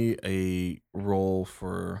 Give me a roll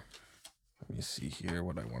for. Let me see here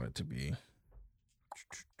what I want it to be.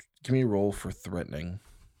 Give me a roll for threatening.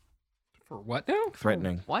 For what now?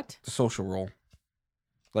 Threatening. What? The social roll.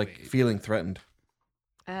 Like Wait. feeling threatened.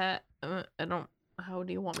 I don't. How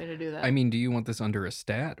do you want me to do that? I mean, do you want this under a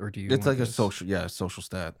stat, or do you? It's want like a this social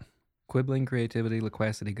stat. quibbling, creativity,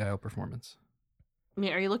 loquacity, guile, performance. I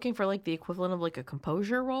mean, are you looking for like the equivalent of like a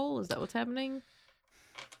composure roll? Is that what's happening?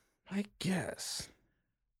 I guess.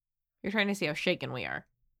 You're trying to see how shaken we are.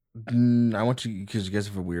 I want you because you guys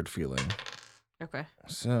have a weird feeling. Okay.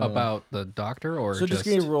 So About the doctor, or so just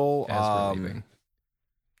give me a roll. as we're leaving?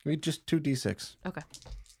 Give me just 2d6. Okay.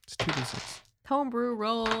 It's 2d6. Homebrew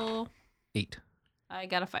roll. 8. I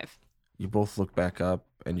got a 5. You both look back up,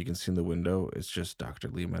 and you can see in the window. It's just Dr.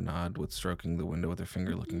 Lee Minad with stroking the window with her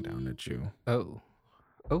finger, looking down at you. Oh,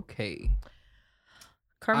 okay.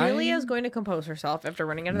 Carmelia is going to compose herself after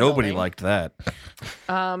running out of Nobody the building. liked that.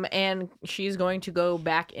 And she's going to go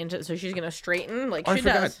back into. So she's going to straighten like Oh, I she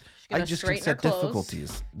forgot. does. She's I gonna just can straighten her set clothes.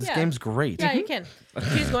 difficulties. This Yeah. game's great. Yeah, you can.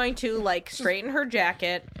 She's going to like straighten her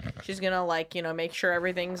jacket. She's gonna like make sure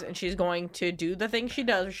everything's, and she's going to do the thing she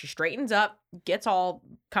does. Where she straightens up, gets all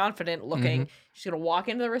confident looking. She's gonna walk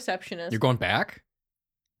into the receptionist. You're going back?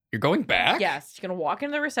 You're going back? Yes, she's gonna walk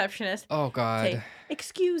into the receptionist. Oh, God. Say,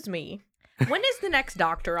 "Excuse me, when is the next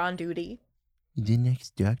doctor on duty?" The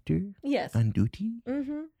next doctor Yes. on duty?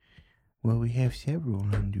 Mm-hmm. Well, we have several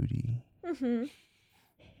on duty. Mm-hmm.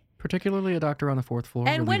 Particularly a doctor on the 4th floor.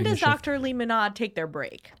 And We're when leaving does the shift. Dr. Lee Minad take their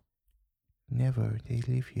break? Never. They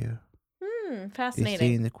live here. They stay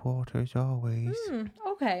Fascinating. in the quarters always.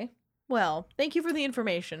 Okay. Well, thank you for the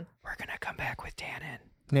information. We're going to come back with Tannen.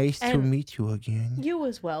 Nice to And meet you again. You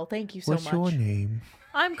as well. Thank you so What's much. your name?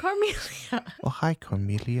 I'm Carmelia. Oh, hi,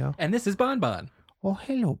 Cornelia. And this is Bon Bon. Oh,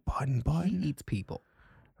 hello, Bon He Bon. eats people.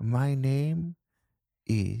 My name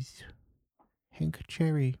is Hank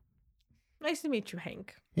Cherry. Nice to meet you,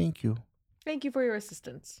 Hank. Thank you. Thank you for your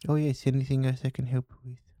assistance. Oh, yes, anything else I can help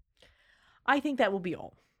you with? I think that will be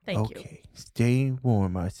all. Thank you. Okay, stay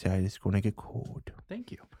warm outside. It's going to get cold.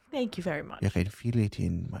 Thank you. Thank you very much. I can feel it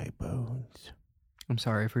in my bones. I'm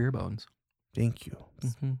sorry for your bones. Thank you.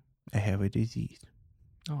 Mm-hmm. I have a disease.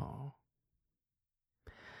 Oh.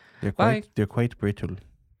 They're quite brittle.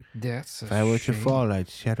 That's If I were to fall, I'd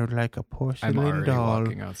shatter like a I'm porcelain already doll.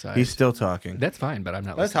 walking outside. He's still talking. That's fine, but I'm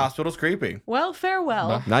not This listening. hospital's creepy. Well, farewell.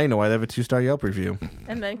 Bye. Now you know why they have a 2-star Yelp review.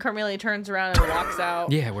 And then Carmelia turns around and walks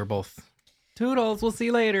out. Yeah, we're both. Toodles, we'll see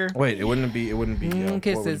you later. Wait, it wouldn't be. What would it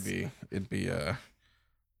kisses. be? It'd be.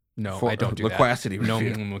 No, For- I don't do loquacity that. No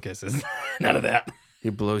review. kisses. None of that. He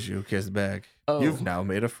blows you a kiss back. Oh. You've now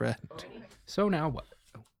made a friend. So now what?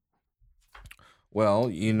 Well,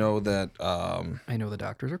 you know that. I know the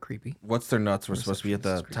doctors are creepy. What's their nuts? We're supposed to be at the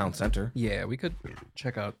Receptionist is town center. Yeah, we could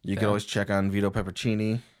check out. You that. can always check on Vito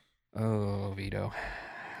Peppercini. Oh, Vito.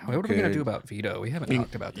 What are we gonna Okay. do about Vito? We haven't You-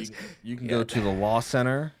 talked about this. You can go to the law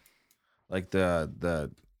center, like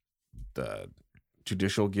the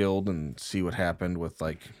judicial guild, and see what happened with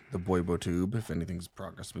like the Boybo Tube. If anything's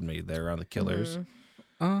progress been made there on the killers.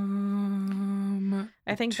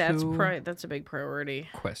 I think that's two that's a big priority.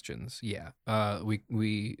 questions. Yeah.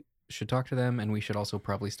 We should talk to them, and we should also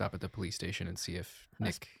probably stop at the police station and see if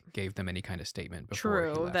Nick gave them any kind of statement before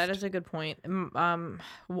he True, left. that is a good point.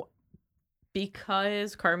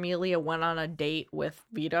 Because Carmelia went on a date with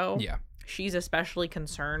Vito. Yeah. She's especially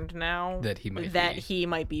concerned now That he might that be. he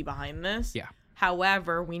might be behind this. Yeah.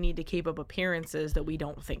 However, we need to keep up appearances that we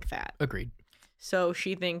don't think that. Agreed. So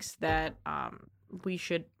she thinks that we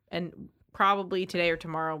should, and probably today or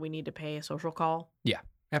tomorrow, we need to pay a social call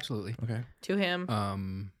Absolutely. Okay. to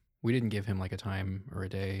him. We didn't give him like a time or a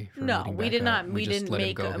day. For No, meeting we back did up. not. We We just didn't let him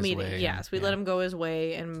make go a his meeting. way Yes, and- we yeah. let him go his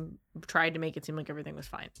way and tried to make it seem like everything was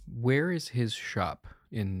fine. Where is his shop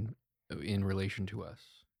in relation to us?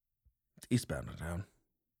 It's eastbound of town.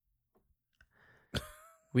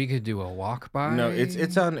 We could do a walk by. No,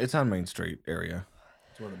 it's on Main Street area.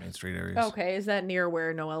 It's one of the Main Street areas. Okay, is that near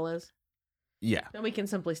where Noelle is? Yeah. Then we can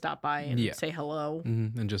simply stop by and Yeah. say hello.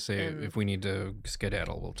 And just say And- if we need to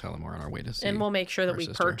skedaddle, we'll tell him we're on our way to see. And we'll make sure that our we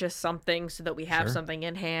sister. purchase something so that we have Sure. something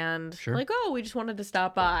in hand. Sure. Like, oh, we just wanted to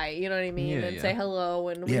stop by. You know what I mean? Yeah, and yeah. say hello.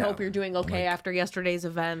 And we Yeah. hope you're doing okay Like, after yesterday's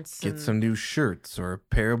events. Get and- some new shirts or a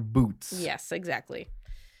pair of boots. Yes, exactly.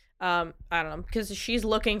 I don't know, because she's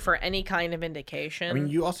looking for any kind of indication. I mean,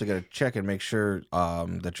 you also got to check and make sure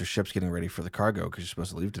that your ship's getting ready for the cargo because you're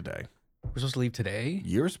supposed to leave today. We're supposed to leave today.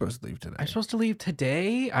 You're supposed to leave today. I'm supposed to leave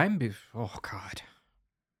today. Oh God.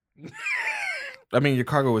 I mean, your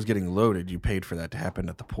cargo was getting loaded. You paid for that to happen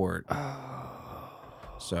at the port.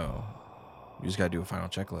 Oh. So you just got to do a final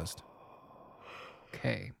checklist.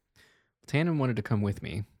 Okay. Tannen wanted to come with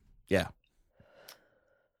me. Yeah.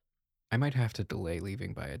 I might have to delay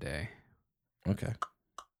leaving by a day. Okay.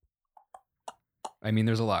 I mean,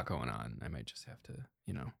 there's a lot going on. I might just have to,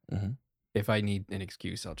 Mhm. if I need an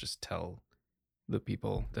excuse, I'll just tell the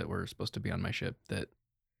people that were supposed to be on my ship that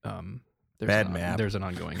there's Bad an, map. There's an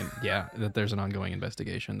ongoing, that there's an ongoing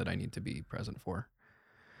investigation that I need to be present for.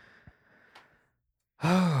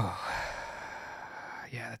 Oh,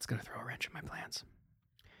 yeah, that's gonna throw a wrench in my plans.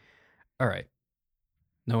 All right,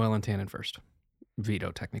 Noelle and Tannen first.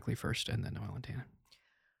 Vito technically first, and then Noelle and Tannen.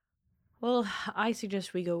 Well, I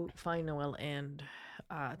suggest we go find Noelle and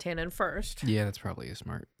Tannen first. Yeah, that's probably a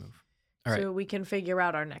smart move. All right. So we can figure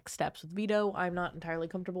out our next steps with Vito. I'm not entirely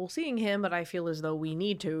comfortable seeing him, but I feel as though we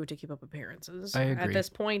need to keep up appearances. I agree. At this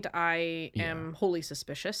point, I Yeah. am wholly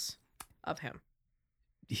suspicious of him.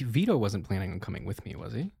 Vito wasn't planning on coming with me,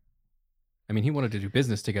 was he? I mean, he wanted to do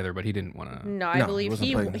business together, but he didn't want to. No, I No, he believe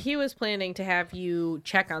wasn't planning. he was planning to have you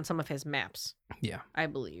check on some of his maps. Yeah. I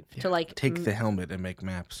believe Yeah. to like Take the helmet and make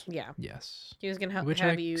maps. yeah. Yes. He was gonna Which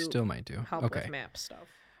have I you still might do. help Okay. with map stuff.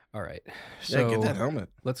 All right. Yeah, So get that helmet.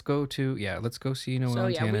 let's go see Noelle So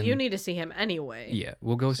and yeah, Tannen. you need to see him anyway. Yeah,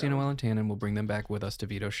 we'll go see So- Noelle and Tannen. We'll bring them back with us to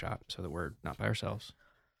Vito's shop so that we're not by ourselves.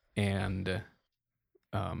 And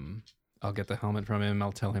I'll get the helmet from him.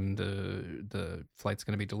 I'll tell him the flight's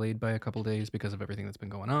going to be delayed by a couple days because of everything that's been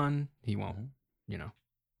going on. He won't,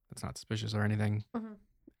 that's not suspicious or anything. Mhm.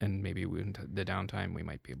 And maybe the downtime, we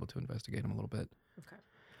might be able to investigate him a little bit. Okay.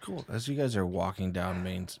 Cool. As you guys are walking down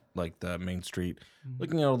the main street,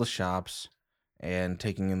 looking at all the shops and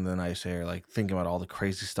taking in the nice air, like thinking about all the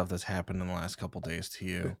crazy stuff that's happened in the last couple days to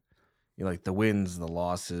you. You like the wins, the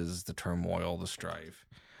losses, the turmoil, the strife.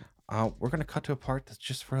 We're gonna cut to a part that's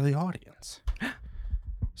just for the audience.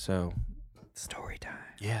 So, Story time.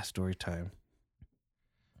 yeah, story time.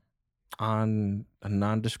 On a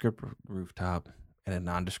nondescript rooftop in a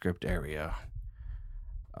nondescript area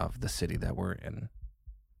of the city that we're in,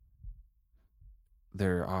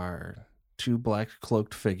 there are two black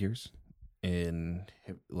cloaked figures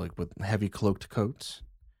with heavy cloaked coats,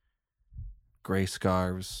 gray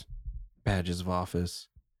scarves, badges of office,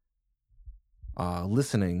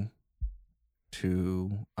 listening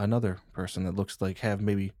to another person that looks like have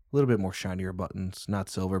maybe a little bit more shinier buttons, not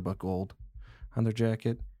silver but gold, on their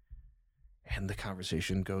jacket. And the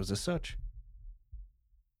conversation goes as such.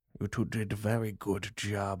 You two did a very good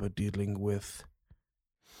job of dealing with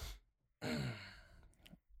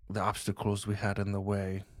the obstacles we had in the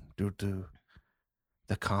way due to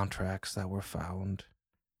the contracts that were found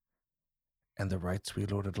and the rights we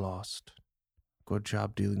had lost. Good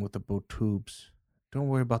job dealing with the boat tubes. Don't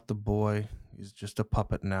worry about the boy. He's just a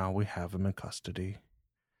puppet now. We have him in custody.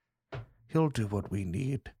 He'll do what we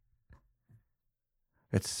need.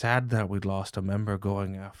 It's sad that we lost a member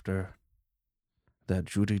going after that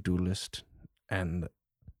Judy duelist and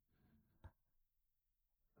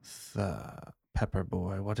the Pepper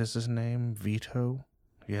boy. What is his name? Vito?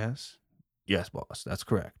 Yes? Yes, boss. That's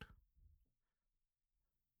correct.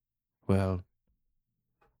 Well,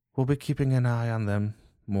 we'll be keeping an eye on them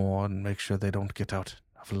more and make sure they don't get out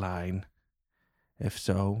of line. If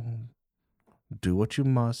so, do what you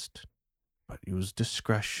must, but use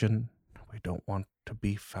discretion. We don't want to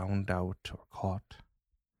be found out or caught.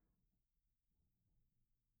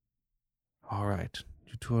 All right,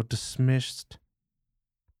 you two are dismissed.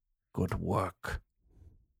 Good work.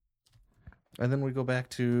 And then we go back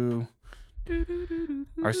to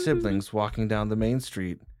our siblings walking down the main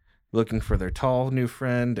street, looking for their tall new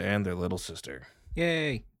friend and their little sister.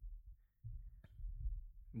 Yay.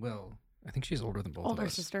 Well, I think she's older than both of Older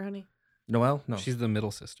us. sister, honey. Noelle? No. She's the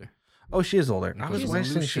middle sister. Oh, she is older. I was She's why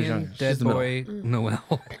saying she's young. Lucian, Dead She's the middle. Boy,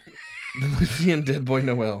 Noelle. Lucian, Dead Boy,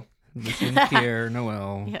 Noelle. Lucian, Pierre,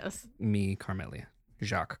 Noelle, Yes. me, Carmelia.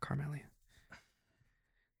 Jacques Carmelia.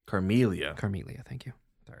 Carmelia. Carmelia, thank you.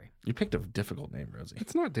 Sorry. You picked a difficult name, Rosie.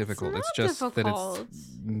 It's not difficult. It's, not just difficult.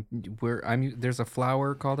 that there's a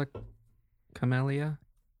flower called a camellia,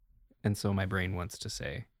 and so my brain wants to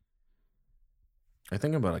say I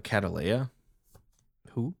think about a Catalea.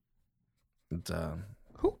 who? It's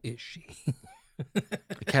Who is she? a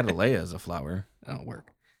Catalea is a flower. That'll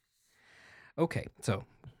work. Okay, so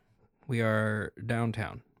we are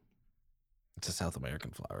downtown. It's a South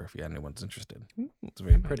American flower. If anyone's interested, Ooh, it's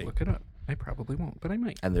very I might pretty. Look it up. I probably won't, but I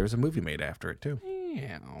might. And there's a movie made after it too.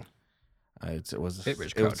 Yeah. It was It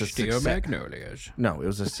was a called Steel success- Magnolias. No, it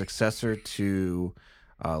was a successor to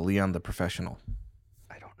Leon the Professional.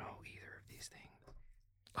 I don't know either of these things.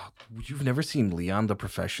 Oh, you've never seen Leon the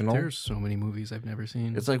Professional? There's so many movies I've never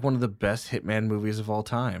seen. It's like one of the best Hitman movies of all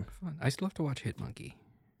time. fun. I still have to watch Hit Monkey.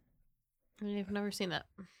 I've never seen that.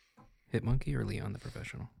 Hit Monkey or Leon the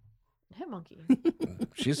Professional? Hit Monkey.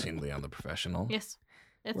 She's seen Leon the Professional. Yes.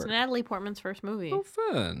 It's Word. Natalie Portman's first movie. Oh,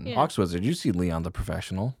 fun. Yeah. Oxwizard, you see Leon the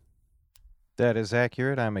Professional, That is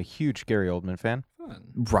accurate. I'm a huge Gary Oldman fan. Fun.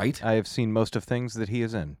 right? I have seen most of things that he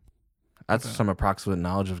is in. That's Okay. some approximate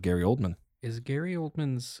knowledge of Gary Oldman. Is Gary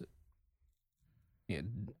Oldman's...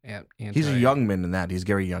 He's a Youngman in that. He's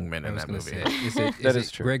Gary Youngman I in was that going to movie. say, is it, That is is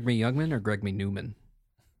it true. Greg Me Youngman or Greg Me Newman?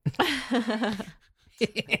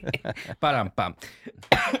 Ba-dum-bum.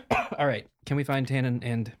 All right. Can we find Tannen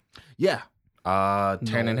and... Yeah.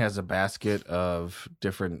 Tannen No. has a basket of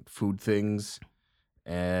different food things,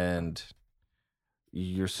 and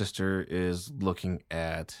your sister is looking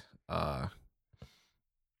at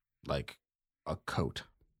like a coat.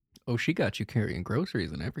 Oh, she got you carrying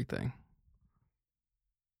groceries and everything.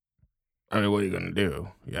 I mean, what are you gonna do?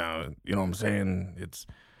 Yeah, you know what I'm saying? It's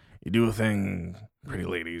you do a thing, pretty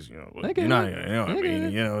ladies. You know, I get you're not. it. You know what I I get mean?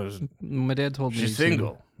 it. You know, it's- My dad told me... she's to-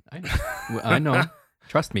 single. I know. Well, I know.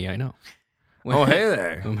 Trust me, I know. Oh, hey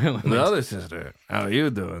there, Well, the other sister. How are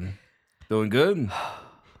you doing? Doing good?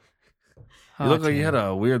 You look like you had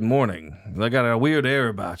a weird morning. You got a weird air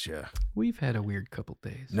about you. We've had a weird couple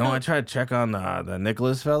days. No, I tried to check on the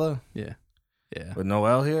Nicholas fella Yeah. with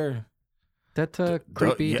Noelle here. That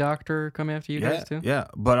creepy doctor come after you yeah, guys too? yeah.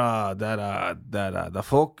 But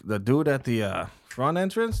the dude at the front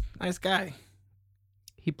entrance, nice guy.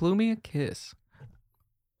 He blew me a kiss.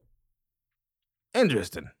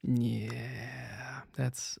 Interesting. Yeah.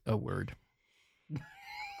 That's a word.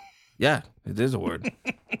 Yeah, it is a word.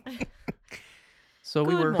 So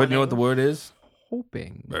we Good were But you know what the word is?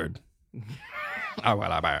 hoping. Bird. Oh,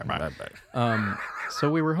 well, bye. Bye. So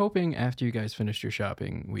we were hoping after you guys finished your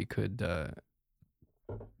shopping, we could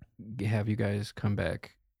have you guys come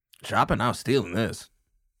back. Shopping, I was stealing this.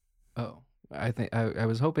 Oh, I think I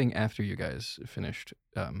was hoping after you guys finished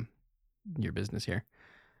your business here,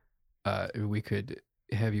 we could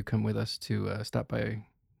have you come with us to stop by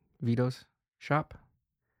Vito's shop.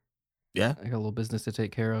 Yeah. I got a little business to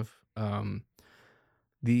take care of.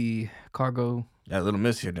 The cargo. That little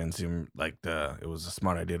miss here didn't seem like it was a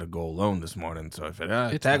smart idea to go alone this morning. So I said,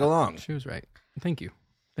 It's tag fine. along. She was right. Thank you.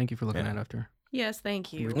 Thank you for looking Yeah. out after her. Yes,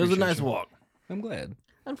 thank you. It was a nice you. walk. I'm glad.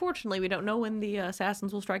 Unfortunately, we don't know when the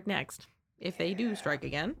assassins will strike next. If they do strike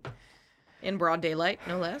again. In broad daylight,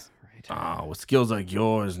 no less. Right. Ah, with skills like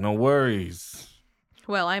yours, no worries.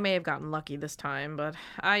 Well, I may have gotten lucky this time, but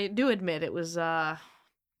I do admit it was,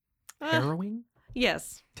 Harrowing?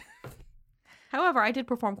 yes. However, I did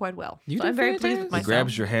perform quite well. You So did I'm very pleased with fantastic. He myself.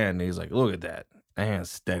 grabs your hand and he's like, look at that. That hand's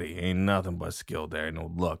steady. Ain't nothing but skill there. Ain't no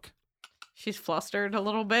luck. She's flustered a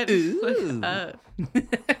little bit. Ooh.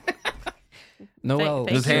 Noelle.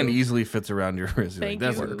 Thank His hand you. easily fits around your wrist. He's like, Thank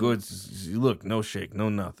that's you. a good. Look, no shake, no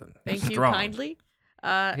nothing. Thank you Strong. kindly.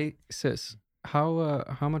 Hey, sis. How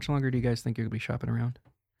much longer do you guys think you'll be shopping around?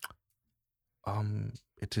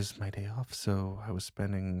 It is my day off, so I was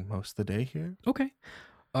spending most of the day here. Okay.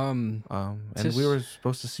 And Sis- we were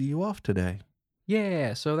supposed to see you off today.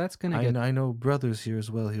 Yeah, so that's gonna get. I know brother's here as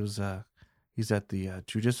well. He's at the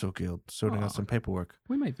Judicial Guild sorting Aw. out some paperwork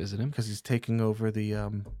We might visit him. because he's taking over the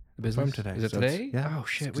The business firm today. Is it So it's- today? Yeah. Oh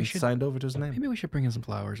shit, It's we should. signed over to his name. Maybe we should bring in some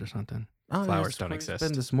flowers or something. Oh, Flowers that's don't what it's exist.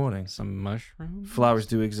 been this morning. Some mushrooms. Flowers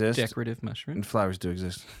do exist, Decorative and mushrooms. flowers do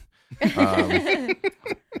exist.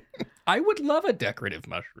 I would love a decorative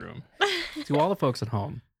mushroom. To all the folks at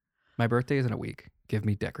home, my birthday is in a week. Give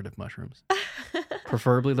me decorative mushrooms.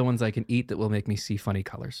 Preferably the ones I can eat that will make me see funny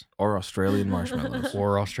colors. Or Australian marshmallows.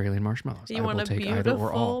 Or Australian marshmallows. You I want will a take either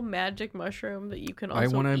or all. beautiful magic mushroom that you can also I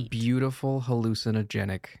want a eat. beautiful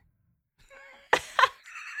hallucinogenic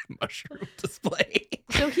mushroom display.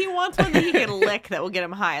 So he wants one that he can lick that will get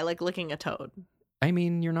him high, like licking a toad. I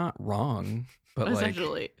mean, you're not wrong, but like,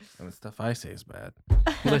 Essentially. And the stuff I say is bad.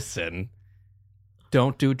 listen,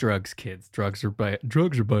 don't do drugs, kids. Drugs are bad.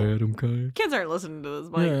 Drugs are bad. Okay. Kids aren't listening to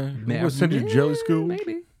this, Mike. Yeah. We'll send you to jelly school.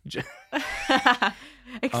 Maybe.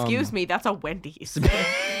 Excuse me, that's a Wendy's.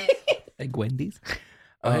 Hey, Wendy's.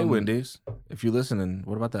 Hey, Wendy's. If you're listening,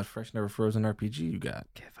 what about that fresh, never frozen RPG you got?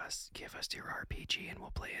 Give us your RPG and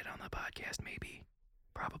we'll play it on the podcast. Maybe,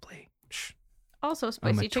 probably. Shh. Also,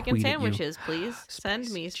 I'ma spicy chicken tweet at you. sandwiches, please. Send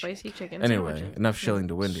me spicy chicken Anyway, sandwiches. enough shilling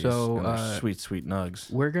to Wendy's. So, and their sweet, sweet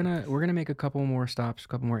nugs. We're gonna make a couple more stops, a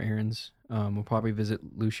couple more errands. We'll probably visit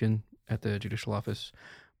Lucian at the judicial office.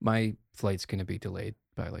 My flight's gonna be delayed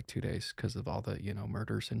by like 2 days because of all the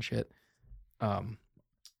murders and shit.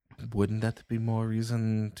 Wouldn't that be more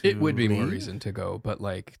reason to It would be more leave? reason to go, but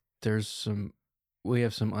like we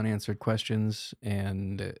have some unanswered questions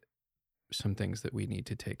and some things that we need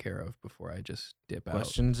to take care of before I just dip out.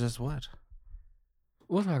 Questions is what?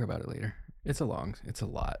 We'll talk about it later. It's a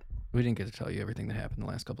lot. We didn't get to tell you everything that happened the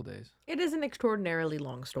last couple days. It is an extraordinarily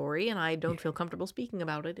long story, and I don't feel comfortable speaking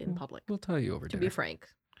about it in public. We'll tell you over To dinner. be frank.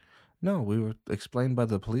 No, we were explained by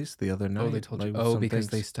the police the other night. Oh, they told you. like, Oh, some because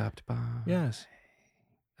they things. stopped by. Yes.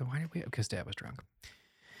 Then why did we? Because Dad was drunk.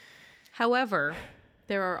 However,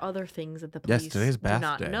 there are other things that the Yes, police today's do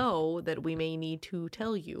not birthday. know that we may need to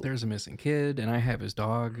tell you. There's a missing kid, and I have his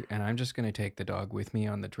dog, and I'm just gonna take the dog with me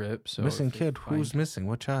on the trip. So missing if they kid. Who's find missing?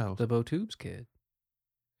 What child? the Botubes kid?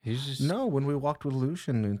 He's just No, when we walked with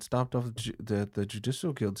Lucian and stopped off the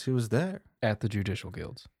judicial guilds, he was there. at the judicial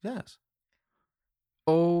guilds. Yes.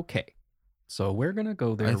 Okay, so we're gonna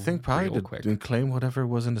go there. I think probably real to quick. claim whatever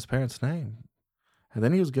was in his parents' name. And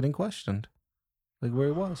then he was getting questioned. Like where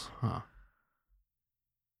he was. Huh.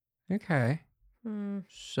 Okay. Hmm.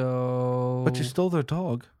 So. But you stole their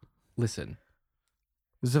dog. Listen.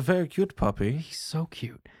 It's a very cute puppy. He's so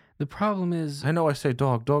cute. The problem is, I know I say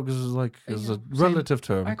dog. Dog is like I is know, a same. relative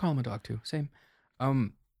term. I call him a dog too. Same.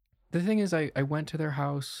 The thing is, I went to their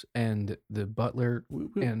house, and the butler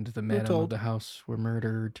and the madam of told. the house were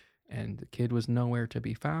murdered, and the kid was nowhere to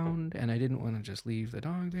be found, and I didn't want to just leave the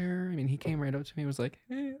dog there. I mean, he came right up to me and was like,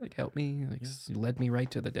 hey, like, help me. Like, led me right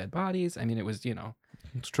to the dead bodies. I mean, it was,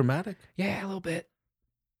 It's traumatic. yeah, a little bit.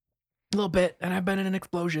 A little bit. And I've been in an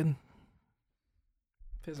explosion.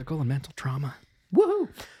 Physical and mental trauma. Woohoo!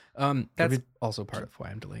 That's also part of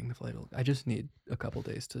why I'm delaying the flight. I just need a couple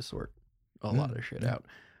days to sort a lot of shit out.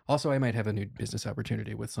 Also, I might have a new business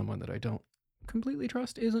opportunity with someone that I don't completely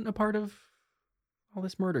trust isn't a part of all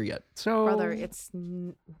this murder yet. So, Brother, it's...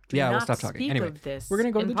 do yeah, we'll not stop talking. speak Anyway, of this we're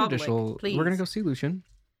gonna go to in the public, judicial. please. We're gonna go see Lucian.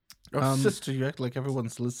 Oh, sister, you act like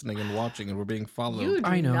everyone's listening and watching and we're being followed. You do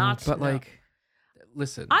I know, not but know. like,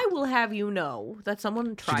 listen. I will have you know that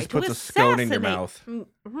someone tried just to puts a scone in your assassinate-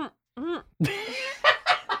 mouth. Mhm.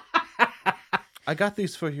 I got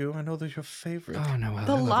these for you. I know they're your favorite. Oh no,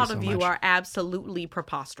 The lot of you are absolutely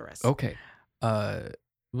preposterous. okay.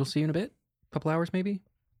 We'll see you in a bit. Couple hours, maybe.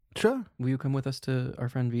 Sure. Will you come with us to our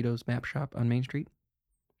friend Vito's map shop on Main Street?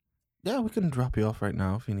 Yeah, we can drop you off right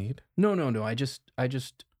now if you need. No. I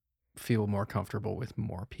just feel more comfortable with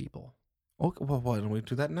more people. Okay, well, why don't we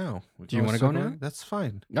do that now? Do you wanna go now? That's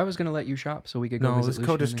fine. I was gonna let you shop so we could go No, visit this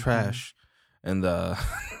coat is Lucian and come. trash. And the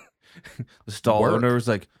the stall Work. owner was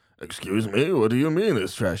like, "Excuse me, what do you mean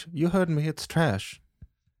it's trash?" You heard me, it's trash.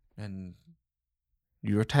 And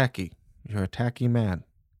you're tacky. You're a tacky man.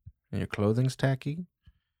 And your clothing's tacky.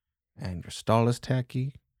 And your stall is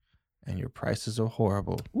tacky. And your prices are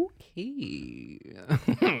horrible. Okay.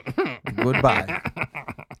 Goodbye.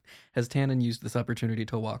 Has Tannen used this opportunity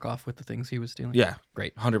to walk off with the things he was stealing? Yeah,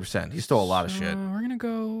 Great. 100%. He stole a lot of So, shit. We're gonna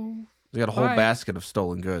go. He got a whole Bye. basket of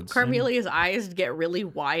stolen goods. Carmelia's eyes get really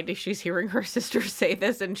wide as she's hearing her sister say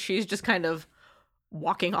this, and she's just kind of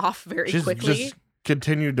walking off very She's quickly. just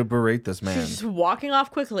continued to berate this man. She's just walking off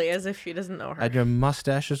quickly as if she doesn't know her. And your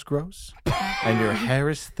mustache is gross. And your hair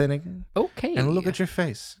is thinning. Okay. And look at your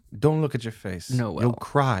face. Don't look at your face. Noel. You'll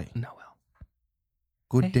cry. Noel.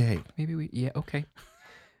 Good Hey. day. Maybe we. Yeah. Okay.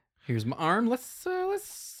 Here's my arm. Let's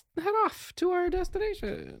head off to our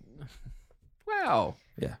destination. Wow.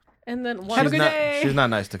 And then Have a once, good day. She's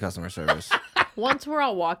not nice to customer service. once we're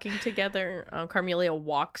all walking together, Carmelia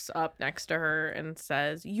walks up next to her and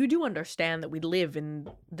says, "You do understand that we live in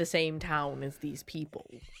the same town as these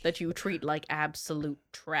people, that you treat like absolute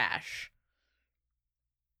trash."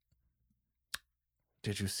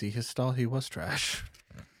 Did you see his stall? He was trash.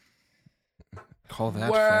 Call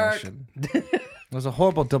that Work. fashion. There's a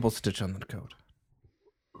horrible double stitch on the coat.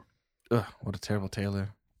 Ugh, what a terrible tailor.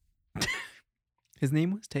 His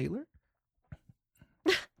name was Taylor.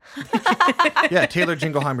 Yeah, Taylor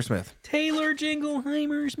Jingleheimer Smith. Taylor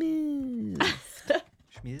Jingleheimer Smith.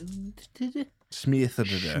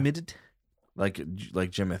 Smith. Like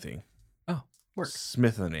Jimothy. Oh, works.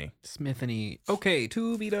 Smithany. Smithany. Okay,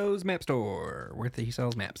 Two Vito's Map Store, where he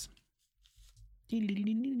sells maps.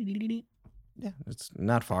 Yeah, it's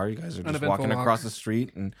not far. You guys are just Uneventful walking across walk. the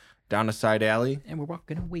street and down a side alley. And we're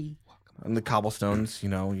walking away. And the cobblestones, you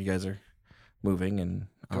guys are moving. And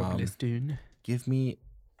give me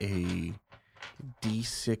a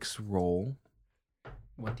D6 roll.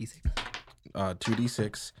 1d6.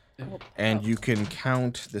 2d6. And you can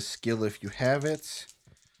count the skill if you have it.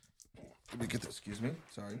 Let me get this. Excuse me.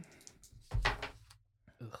 Sorry.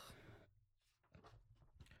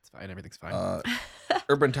 It's fine. Everything's fine.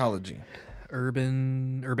 Urbantology.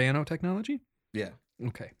 Urbano technology? Yeah.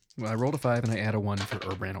 Okay. Well, I rolled a 5 and I add a 1 for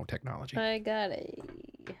urbano technology. I got a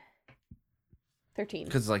 13.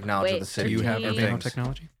 Because like knowledge of the Do city. you have and urbano things.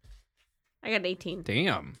 technology? I got an 18.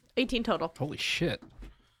 Damn. 18 total. Holy shit.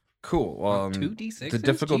 Cool. 2d6? The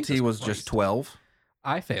difficulty Jesus was Christ. just 12.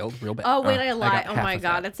 I failed real bad. Oh, wait, I got lied. Oh half my of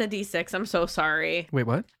god, that. it's a D6. I'm so sorry. Wait,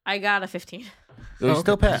 what? I got a 15. It was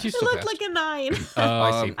still passed. You It still looked passed. like a 9. Oh,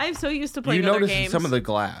 I see. I'm so used to playing You other notice in games. some of the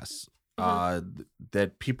glass Mm-hmm.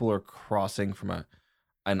 that people are crossing from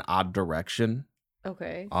an odd direction.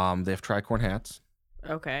 Okay. They have tricorn hats,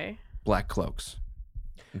 Okay. black cloaks,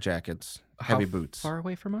 jackets, How heavy boots. Far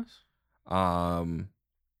away from us?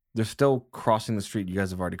 They're still crossing the street. You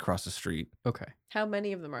guys have already crossed the street. Okay. How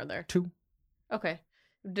many of them are there? 2. Okay.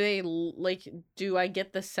 Do I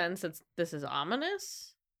get the sense that this is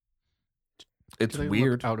ominous? It's Do they look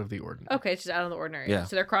weird. out of the ordinary. Okay, it's just out of the ordinary. Yeah.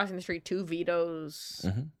 So they're crossing the street to Vito's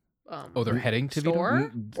Mhm. Oh, they're heading to Vito?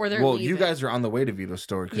 store? Or they're well, leaving? you guys are on the way to Vito's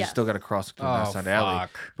store because you Yes. still got to cross the Oh, side alley.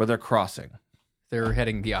 fuck. But they're crossing. They're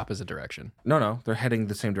heading the opposite direction. No, they're heading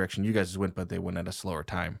the same direction you guys went, but they went at a slower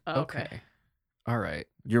time. Okay. All right.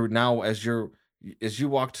 You're now as you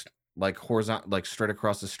walked like horizontal, like straight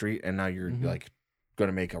across the street, and now you're Mhm. like going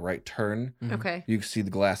to make a right turn. Mhm. Okay. You see the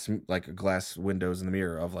glass windows in the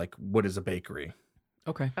mirror of like what is a bakery,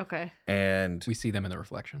 Okay. Okay. and We see them in the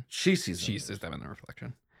reflection. she sees She sees them in the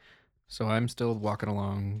reflection. So I'm still walking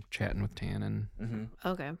along, chatting with Tan, and Mm-hmm.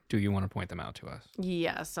 Okay. do you want to point them out to us?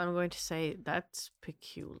 Yes, I'm going to say that's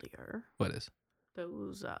peculiar. What is?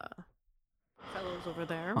 Those fellows over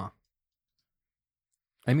there. Huh.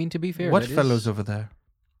 I mean, to be fair, What that is- fellows over there?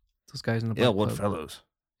 Those guys in the black Yeah, what cloak. fellows?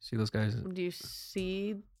 See those guys? Do you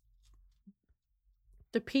see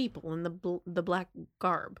the people in the black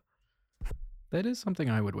garb? That is something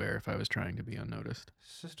I would wear if I was trying to be unnoticed.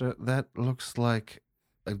 Sister, that looks like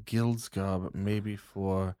a guild's garb, maybe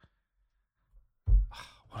for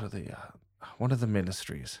what are they? One of the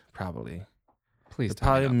ministries, probably. Please It's tell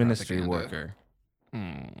me probably a not ministry propaganda. worker.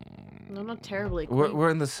 I'm not terribly. We're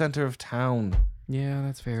in the center of town. Yeah,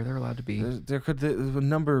 that's fair. They're allowed to be. There's a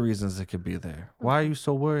number of reasons it could be there. Why are you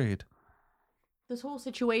so worried? This whole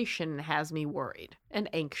situation has me worried and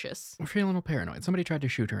anxious. We're feeling a little paranoid. Somebody tried to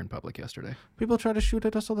shoot her in public yesterday. People try to shoot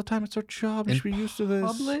at us all the time. It's our job. We In should be used to this.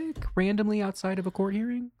 Public? Randomly outside of a court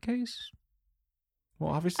hearing case?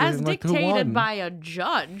 Well, obviously, As they didn't like who dictated won. by a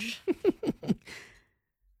judge.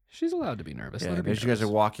 She's allowed to be nervous. Yeah, Let her be as you guys are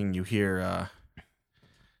nervous. walking, you hear.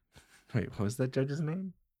 Wait, what was that judge's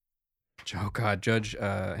name? Oh, God. Judge,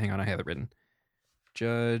 hang on, I have it written.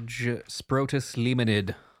 Judge Sprotus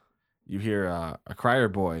Lemonid. You hear a crier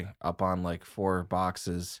boy up on like 4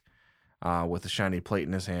 boxes with a shiny plate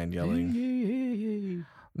in his hand yelling,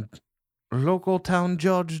 "Local town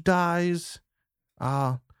judge dies.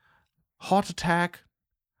 Heart attack.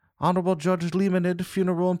 Honorable Judge Lemonid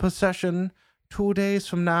funeral and procession 2 days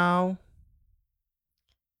from now.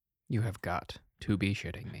 You have got to be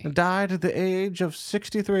shitting me. Died at the age of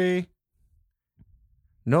 63.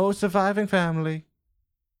 No surviving family.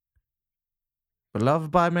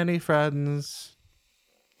 Beloved by many friends.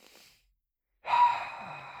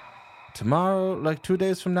 Tomorrow, like 2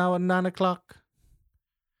 days from now at 9 o'clock,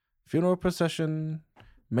 funeral procession.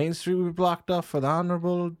 Main Street will be blocked off for the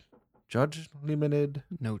Honorable Judge Lemonid."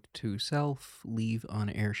 Note to self, leave on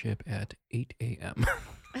airship at 8 a.m.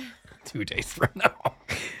 2 days from now.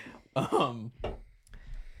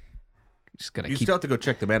 Just gotta You keep still have to go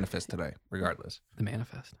check the manifest today, regardless. the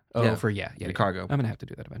manifest. Oh, Yeah, yeah. your cargo. I'm gonna have to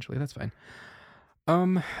do that eventually. That's fine.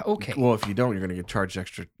 Okay. Well, if you don't, you're gonna get charged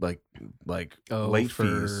extra, like Oh, late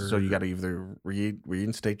fees. So you for- got to either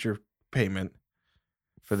reinstate your payment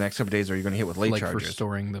for the next couple days, or you're gonna hit with late like charges. for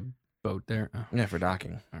storing the boat there. Oh, Yeah, for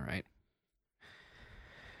docking. all right.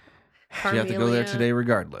 So you have to go there Carmelia- today,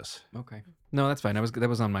 regardless. Okay. No, that's fine. That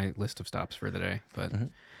was on my list of stops for the day. But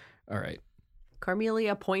Mhm. all right.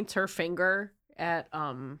 Carmelia points her finger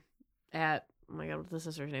oh my god, what's the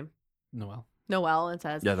sister's name? Noel. Noelle, and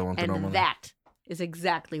says, Yeah, the one with the normal and name. that is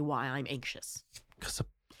exactly why I'm anxious. Because the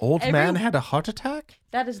old man had a heart attack?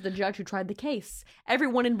 That is the judge who tried the case.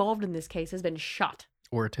 Everyone involved in this case has been shot.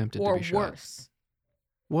 Or attempted to Or be shot. worse.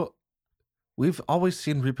 Well, we've always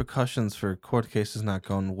seen repercussions for court cases not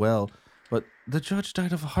going well, but the judge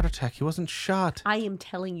died of a heart attack. He wasn't shot. I am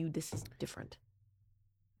telling you, this is different.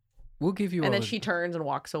 We'll give you And all then the- she turns and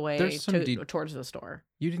walks away There's some towards the store.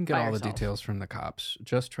 You didn't get by all the herself. details from the cops.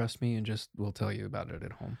 Just trust me and we'll tell you about it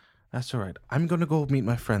at home. That's all right. I'm going to go meet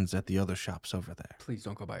my friends at the other shops over there. Please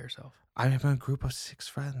don't go by yourself. I have a group of 6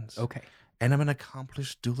 friends. Okay. And I'm an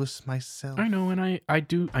accomplished duelist myself. I know, and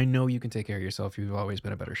I know you can take care of yourself. You've always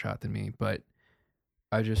been a better shot than me, but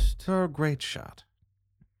You're a great shot.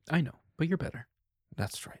 I know, but you're better.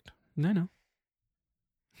 That's right. I know.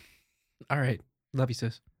 All right. Love you,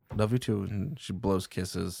 sis. Love you too. And she blows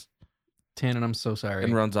kisses Tannen, I'm so sorry.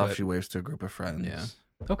 and runs off. but- She waves to a group of friends. Yeah.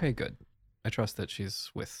 Okay, good. I trust that she's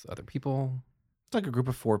with other people. It's like a group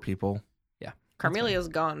of 4 people. Carmelia's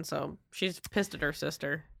gone, so she's pissed at her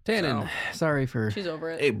sister. Tannen, sorry for... She's over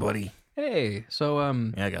it. Hey, buddy. Hey, so,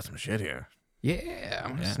 Yeah, I got some shit here. yeah,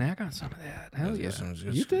 I'm gonna Yeah. snack on some of that. Hell Yeah, yeah. some-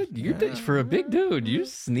 You did for a big dude. You're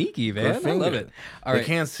sneaky, man. I love finger. it. All They right,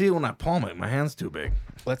 can't see it when I palm it. My hand's too big.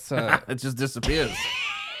 let's It just disappears.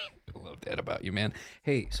 I love that about you, man.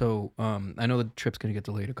 Hey, so I know the trip's gonna get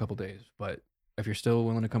delayed a couple days, but if you're still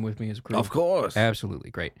willing to come with me as a crew, Of course. absolutely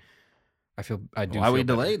great. I do. Why feel we better.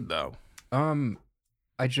 delayed though? I'm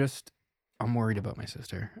worried about my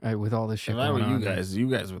sister. With all this shit If I going were on. you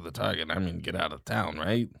guys were the target. I mean, get out of town,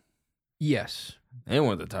 right? Yes, They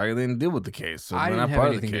weren't the target. They didn't deal with the case, so I they're didn't not have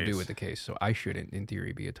part anything of the to case. do with the case, so I shouldn't, in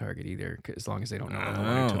theory, be a target either. As long as they don't know I'm the one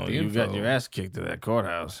who No, took the you info. got your ass kicked at that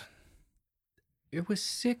courthouse. It was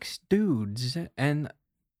 6 dudes, and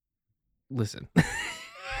listen.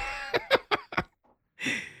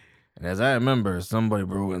 And as I remember, somebody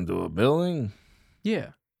broke into a building. Yeah,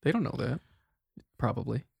 they don't know that.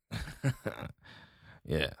 Probably.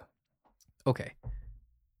 Yeah. Okay.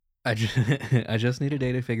 I just need a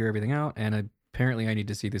day to figure everything out, and apparently I need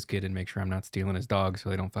to see this kid and make sure I'm not stealing his dog so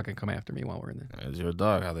they don't fucking come after me while we're in there. It's your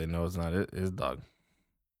dog. How they know it's not his dog?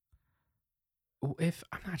 If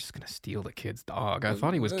I'm not just gonna steal the kid's dog, I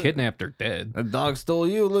thought he was kidnapped or dead. The dog stole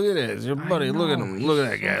you. Look at it. It's your I buddy. Look at know, him. he's Look at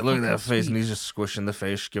that so guy. Look at that fucking face. And sweet. he's just squishing the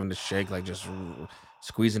face, giving it a shake, like just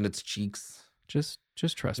squeezing its cheeks. Just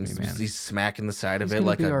trust me, And man. he's smacking the side He's of it gonna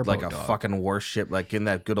like be a our like boat a dog. fucking warship, like in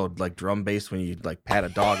that good old like drum bass when you like pat a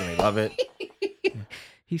dog and they love it.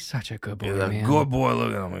 He's such a good boy, He's a man. good boy.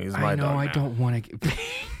 Look at him. He's my I know. dog. I now. don't want to.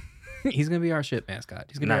 He's gonna be our ship mascot.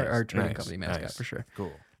 He's gonna be our trading nice, company mascot nice. for sure.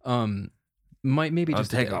 Cool. Maybe I'll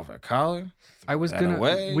just take a day. off a collar. I was that gonna.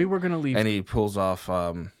 away, We were gonna leave. And he pulls off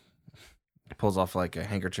like a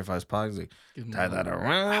handkerchief out of his pocket. He's like, tie that Wow,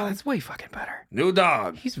 around. that's way fucking better. New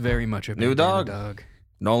dog. He's very much a New big dog? dog.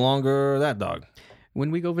 No longer that dog.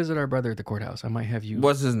 When we go visit our brother at the courthouse, I might have you.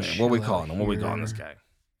 What's his name? What we chill calling out him? What we calling this here. guy?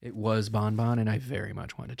 It was Bonbon, and I very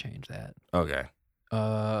much want to change that. Okay.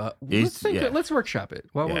 Let's let's workshop it.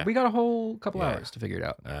 Well, Yeah. we got a whole couple Yeah. hours to figure it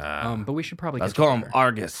out. Uh, But we should probably let's get call him together.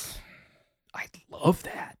 Argus. I love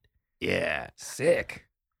that. Yeah. Sick.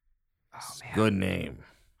 Oh man. Good name.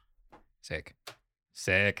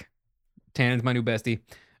 Sick. Tannen's my new bestie.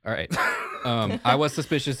 All right. I was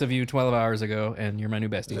suspicious of you 12 hours ago, and you're my new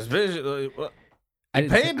bestie. You paid I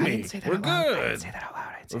me. didn't say that We're out loud. I good. didn't say that out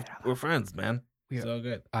loud. We're friends, man. We It's are- all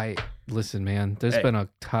good. Listen, man. There's Hey, been a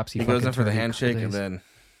topsy. He goes in for the fucking-turvy handshake couple and days. then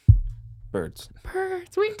birds.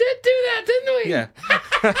 Birds. We did do that, didn't we? Yeah.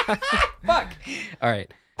 Fuck. All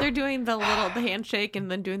right. They're doing the handshake and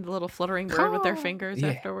then doing the little fluttering bird with their fingers Yeah.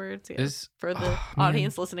 afterwards. Yeah. This- For the oh, man.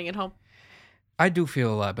 audience listening at home. I do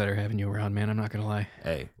feel a lot better having you around, man. I'm not gonna lie.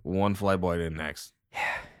 Hey, one flyboy didn't next.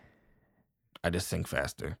 I just think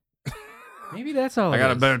faster. Maybe that's all. I it got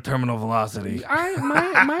a is. better terminal velocity.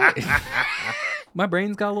 My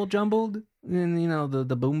brain's got a little jumbled, and you know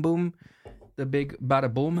the boom boom, the big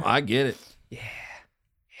bada boom. I get it. Yeah.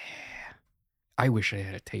 I wish I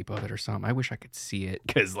had a tape of it or something. I wish I could see it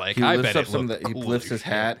because, like, He I lifts bet up it some. looked He cool lifts as his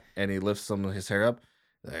shit. hat and he lifts some of his hair up.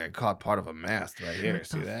 I caught part of a mast right here. Shut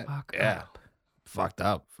See the that? fuck Yeah. up. Fucked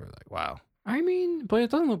up for like wow. I mean, but it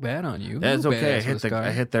doesn't look bad on you. Yeah, it's You look okay. badass with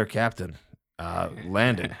I hit their captain,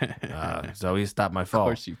 Landon. So he stopped my Of fall,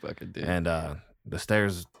 course you fucking did. and the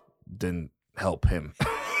stairs didn't help him.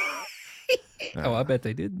 Oh, I bet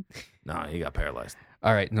they did. No, he got paralyzed.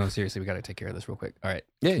 All right, no, seriously, we got to take care of this real quick. All right,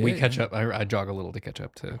 Yeah, we yeah, catch yeah. up. I jog a little to catch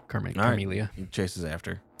up to All right. Carmelia. He chases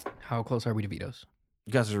after. How close are we to Vito's?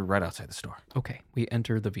 You guys are right outside the store. Okay, we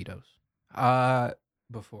enter the Vito's.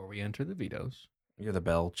 before we enter the vetoes, You hear the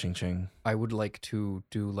bell, ching ching. I would like to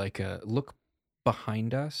do like a look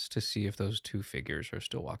behind us to see if those two figures are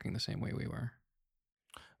still walking the same way we were.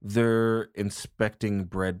 They're inspecting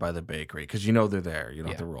bread by the bakery because you know they're there. You don't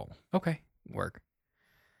have to roll. Okay, work.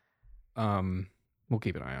 We'll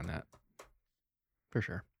keep an eye on that for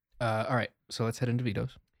sure. All right, so let's head into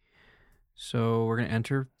Vito's. So we're gonna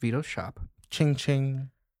enter Vito's shop. Ching ching.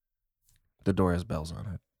 The door has bells on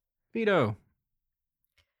it. Vito,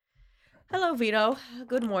 Hello, Vito.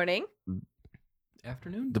 Good morning.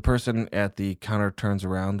 afternoon. The person at the counter turns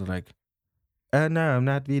around like, no, I'm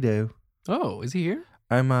not Vito. Oh, is he here?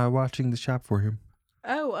 I'm watching the shop for him.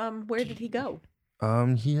 Oh, where did he go?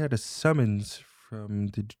 He had a summons from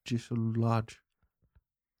the Judicial Lodge.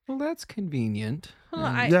 Well, that's convenient. Well,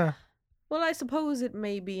 And Well, I suppose it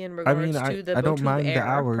may be in regards mean, to the I don't Botu mind the heir,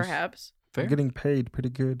 hours. perhaps. fair. I'm getting paid pretty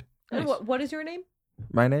good. And Nice. what is your name?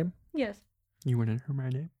 My name? Yes. You want to hear my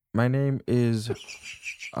name? My name is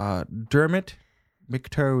Dermot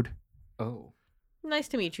McToad. Oh, Nice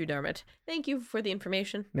to meet you, Dermot. Thank you for the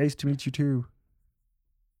information. Nice to meet you too.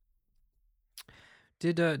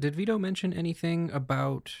 did Vito mention anything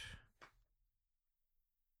about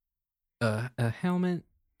a helmet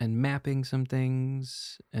and mapping some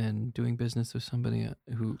things and doing business with somebody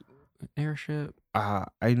who airship? I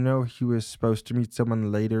know he was supposed to meet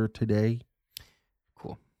someone later today.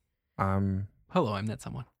 Cool. Hello, I'm that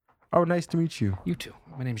someone. Oh, nice to meet you. You too.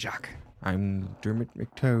 My name's Jacques. I'm Dermot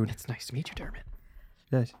McToad. It's nice to meet you, Dermot.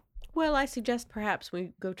 Yes. Well, I suggest perhaps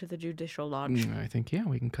we go to the Judicial Lodge. I think, yeah,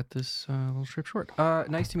 we can cut this little trip short.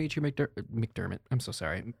 Nice to meet you, McDermott. I'm so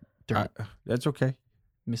sorry. Dermot. That's okay.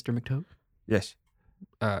 Mr. McToad. Yes.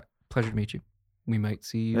 Pleasure to meet you. We might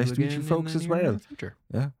see you Nice to meet again you folks in the as near well. future.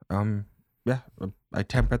 Yeah. Yeah. I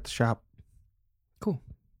temp at the shop. Cool.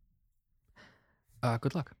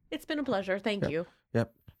 Good luck. It's been a pleasure. Thank you.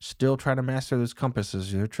 Yep. Still trying to master those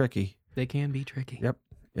compasses. They're tricky. They can be tricky. Yep.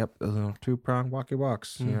 Yep. The little 2-prong walkie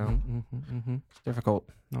walks. You know, it's difficult.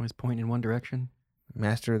 Always point in one direction.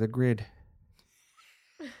 Master the grid.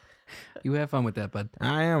 You have fun with that, bud.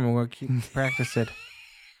 I am. I'm gonna keep practice it.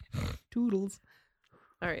 Toodles.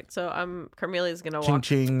 All right, so Carmelia's gonna Ching walk,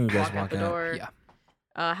 ching. You guys walk out walk the out. door.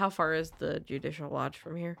 Yeah. How far is the Judicial Lodge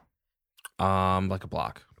from here? Like a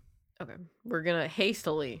block. Okay, we're gonna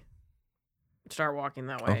hastily start walking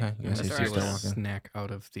that way. Okay, yes, That's I all see right. still Steal a walking. snack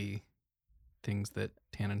out of the things that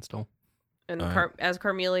Tannen stole. And Alright. as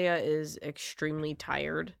Carmelia is extremely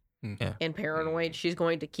tired Yeah. and paranoid, she's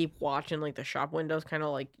going to keep watching like the shop windows, kind of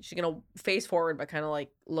like she's gonna face forward, but kind of like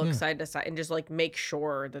look Yeah. side to side and just like make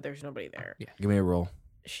sure that there's nobody there. Give me a roll.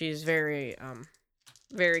 She's very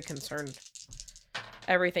concerned.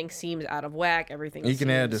 Everything seems out of whack. Everything You can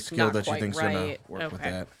add a seems skill not that you quite think's right. gonna work with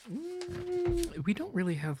Okay. that. We don't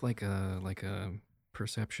really have like a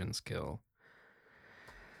perception skill.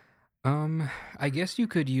 I guess you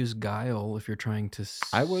could use guile if you're trying to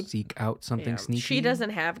I would. seek out something Yeah, sneaky. She doesn't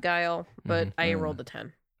have guile, but Mhm. I rolled a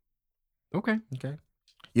 10. Okay. Okay.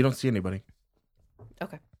 You don't see anybody.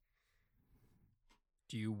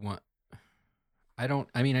 Do you want?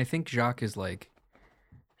 I think Jacques is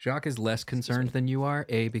less concerned than you are.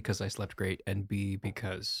 A, because I slept great, and B,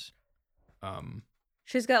 because,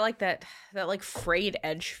 She's got like that like frayed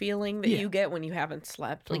edge feeling that Yeah. you get when you haven't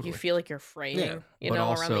slept. Like you Totally. feel like you're fraying, Yeah. you but know,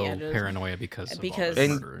 also around the edges. paranoia because Because of all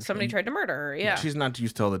the And murder. somebody tried to murder her. Yeah. She's not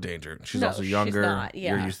used to all the danger. She's No, also she's younger. not,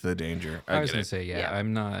 You're yeah. used to the danger. I I was get gonna it. say, yeah, Yeah.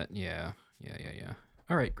 I'm not. Yeah.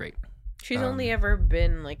 All right, great. She's only ever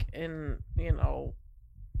been like in,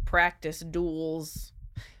 practice duels.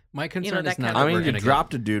 My concern that is not. kind that I of we're mean, you gonna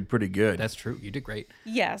dropped a dude pretty good. That's true. You did great.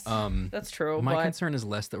 Yes. Um, that's true. my but concern is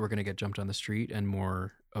less that we're gonna get jumped on the street and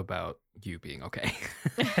more about you being okay.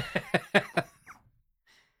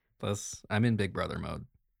 Plus, I'm in Big Brother mode,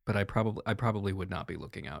 but I probably would not be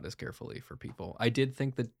looking out as carefully for people. I did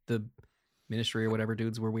think that the ministry or whatever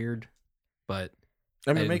dudes were weird, but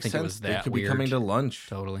I I mean, it didn't makes think it was sense. They that could be coming weird. to lunch.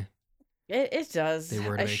 totally. it does. They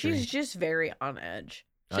were at a bakery. She's just very on edge.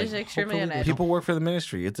 She's Like, extremely on hopefully edge. People work for the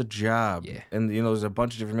ministry. It's a job. Yeah. And, there's a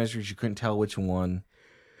bunch of different ministries. You couldn't tell which one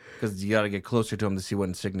because you got to get closer to them to see what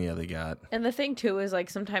insignia they got. And the thing too is like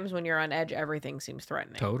sometimes when you're on edge, everything seems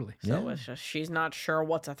threatening. Totally. So Yeah. it's just she's not sure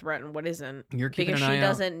what's a threat and what isn't. You're keeping Because an she eye out.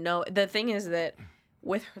 doesn't know. The thing is that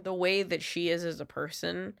with the way that she is as a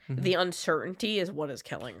person, Mhm. the uncertainty is what is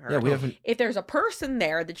killing her. Yeah, we haven't. If there's a person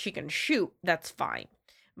there that she can shoot, that's fine.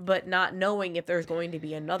 But not knowing if there's going to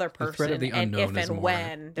be another The threat person of the and if unknown is and more-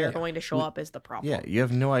 when they're Yeah. going to show up is the problem. Yeah, you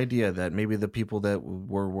have no idea that maybe the people that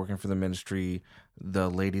were working for the ministry, the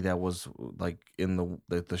lady that was like in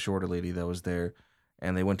the shorter lady that was there,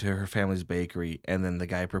 and they went to her family's bakery, and then the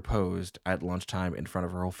guy proposed at lunchtime in front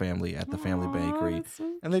of her whole family at the family bakery,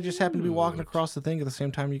 and they just happened to be walking across the thing at the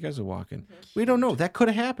same time you guys are walking. We don't know. That could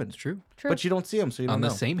have happened. It's true. But you don't see him, so you don't On know.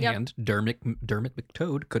 the same hand, Dermot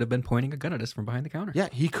McToad could have been pointing a gun at us from behind the counter. Yeah,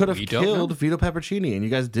 he could have We don't killed know. Vito Peppercini, and you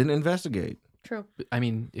guys didn't investigate. True. I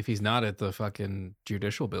mean, if he's not at the fucking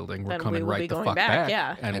judicial building, we're Then we coming will be right the going fuck back,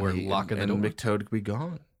 yeah. and we're locking the and door. McToad could be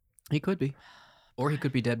gone. He could be. Or he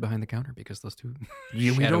could be dead behind the counter because those two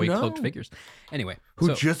Yeah, we don't shadowy know. cloaked figures. Anyway, Who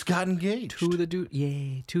so, just got engaged. to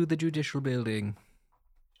the judicial building.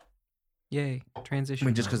 Yay, transition. I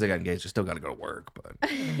mean, just because they got engaged, they still got to go to work.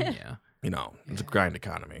 But, yeah. it's a grind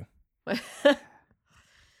economy.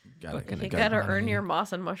 Fucking You got gotta money. earn your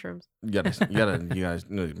moss and mushrooms. You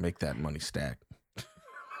gotta make that money stack.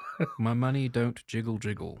 My money don't jiggle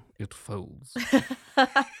jiggle, it folds.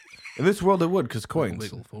 In this world, it would, because coins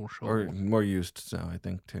Wiggle for sure. are more used, so I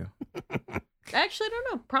think, too. Actually, I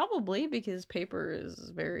don't know. Probably because paper is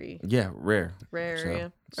very Yeah, rare. rare. So- Yeah.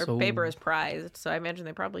 Or So- paper is prized, so I imagine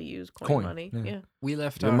they probably use coin Coin, money. yeah. Yeah. We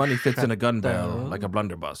left Your our money fits in a gun barrel chateau. like a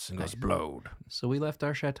blunderbuss and goes Nice. blowed. So we left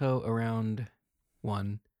our chateau around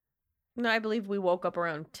 1. No, I believe we woke up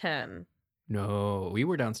around 10. No, we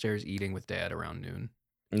were downstairs eating with Dad around noon.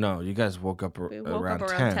 No, you guys woke up We woke around up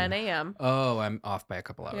 10. around 10 a.m. Oh, I'm off by a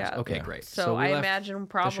couple hours. Yeah. Okay, Yeah. great. So, we I left imagine chateau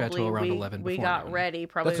probably around we, 11 we before got noon. ready.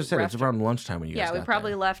 Probably That's what I said. It's left- around lunchtime when you guys Yeah, we got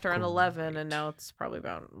probably there. left around 11, Great. and now it's probably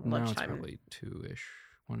about Now it's lunchtime. probably 2-ish,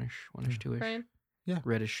 1-ish, 2-ish. Right? Yeah.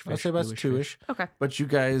 Reddish fish. I'll say about bluish 2-ish. fish. Okay. But you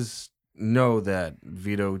guys know that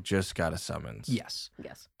Vito just got a summons. Yes.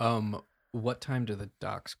 Yes. What time do the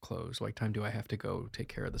docks close? What time do I have to go take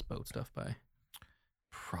care of this boat stuff by?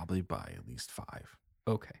 Probably by at least 5.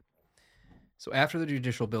 Okay. So after the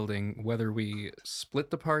judicial building, whether we split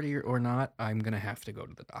the party or not, I'm gonna have to go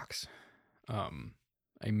to the docks.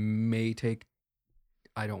 I may take.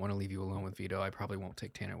 I don't want to leave you alone with Vito. I probably won't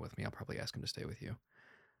take Tanner with me. I'll probably ask him to stay with you.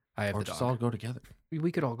 I have Or the just dog. all go together.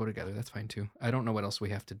 We could all go together. That's fine too. I don't know what else we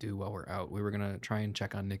have to do while we're out. We were gonna try and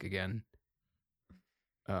check on Nick again.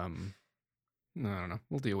 I don't know.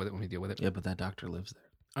 We'll deal with it when we deal with it. Yeah, but that doctor lives there.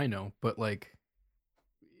 I know, but like,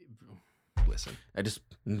 listen. I just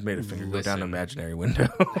made a finger go down Listen. an imaginary window.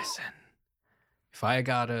 Listen. If I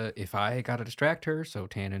gotta distract her so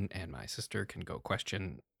Tannen and my sister can go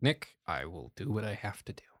question Nick, I will do what I have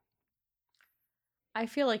to do. I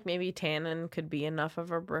feel like maybe Tannen could be enough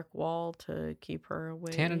of a brick wall to keep her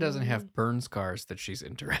away. Tannen doesn't have burn scars that she's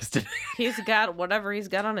interested in. He's got whatever he's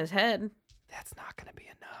got on his head. That's not gonna be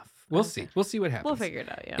enough. We'll see. We'll see what happens. We'll figure it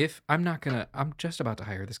out. Yeah. If I'm just about to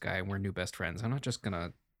hire this guy and we're new best friends. I'm not just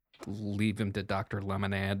gonna leave him to Dr.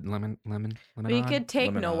 Lemon. We could take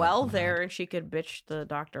Lemonade. Noelle there, and she could bitch the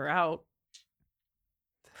doctor out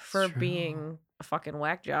for true. being a fucking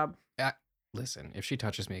whack job. Listen, if she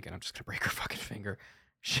touches me again, I'm just gonna break her fucking finger.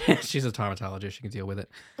 She's a traumatologist. She can deal with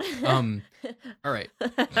it. All right.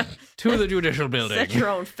 To the judicial building. Set your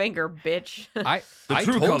own finger, bitch. I The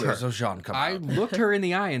true told her. colors of Jean come I out. looked her in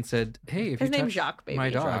the eye and said, "Hey, if His you name's touch Jacques, baby. my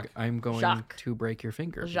dog, Jacques. I'm going Jacques. to break your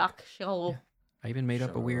finger." Jacques Chilot. I even made up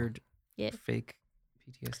a Sure. weird Yeah. fake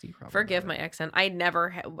PTSD problem. Forgive my accent.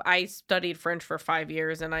 I studied French for 5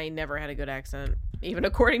 years, and I never had a good accent, even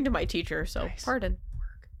according to my teacher. So Nice. pardon.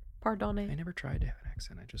 I Pardonne. never tried to have an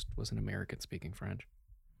accent. I just was an American speaking French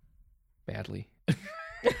badly.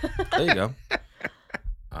 There you go.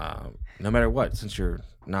 No matter what, since you're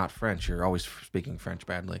not French, you're always speaking French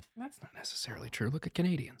badly. That's not necessarily true. Look at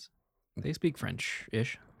Canadians. They speak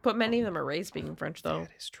French-ish. But many of them are raised speaking French, though.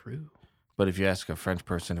 That is true. But if you ask a French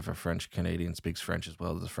person if a French Canadian speaks French as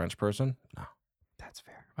well as a French person, no. That's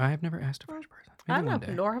fair. I have never asked a French person. I Maybe don't one know.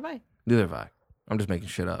 day. Nor have I. Neither have I. I'm just making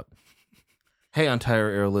shit up. Hey, Entire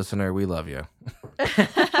Air listener, we love you.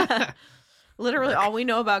 Literally, all we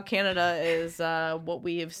know about Canada is what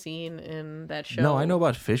we have seen in that show. No, I know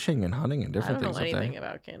about fishing and hunting and I different don't know things. anything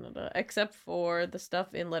about Canada except for the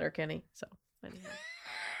stuff in Letterkenny. So,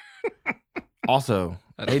 anyhow. Also,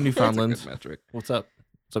 hey, Newfoundlands, metric. what's up?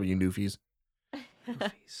 What's up, you newfies?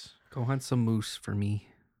 Goofies. Go hunt some moose for me.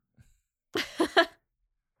 I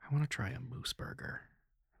want to try a moose burger.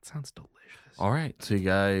 It sounds delicious. All right, so you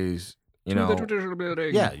guys, you To the know, judicial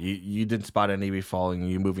building. yeah, you didn't spot any falling.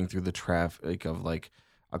 You moving through the traffic of like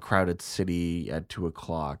a crowded city at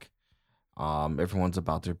 2:00. Everyone's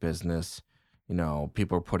about their business. You know,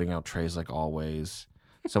 people are putting out trays like always.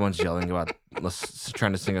 Someone's yelling about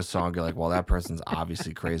trying to sing a song. You're like, well, that person's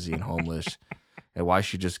obviously crazy and homeless. And why is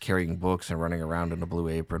she just carrying books and running around in a blue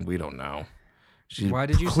apron? We don't know. She's Why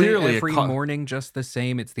did you clearly say every morning just the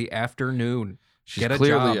same? It's the afternoon. She's Get a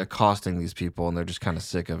clearly job. accosting these people, and they're just kind of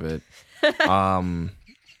sick of it.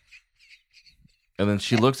 And then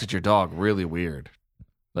she looks at your dog really weird.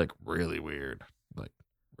 Like, really weird. Like,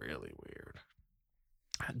 really weird.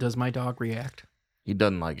 Does my dog react? He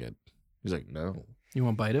doesn't like it. He's like, no. You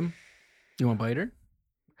want to bite him? You want to bite her?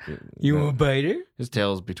 No. You want to bite her? His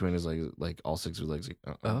tail's between his legs, like all 6 of his legs.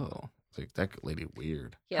 Like, Oh. It's like, that lady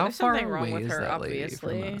weird. Yeah, How there's something far wrong away with is her, that lady from,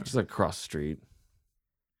 obviously. She's like across the street.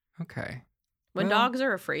 Okay. When Well- dogs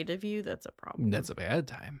are afraid of you, that's a problem. That's a bad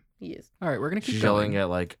time. Yes. All right, we're going to keep She's going. yelling at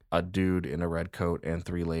like a dude in a red coat and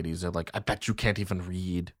 3 ladies. They're like, I bet you can't even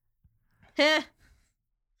read. Heh.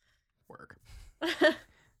 Work.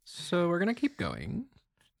 So we're going to keep going.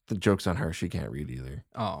 The joke's on her. She can't read either.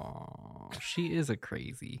 Oh, she is a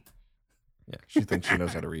crazy. Yeah, she thinks she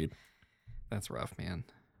knows how to read. That's rough, man.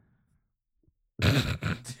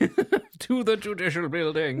 To the judicial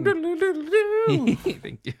building.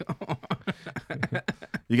 Thank you.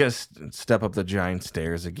 You guys step up the giant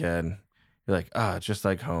stairs again. You're like, it's just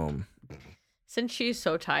like home. Since she's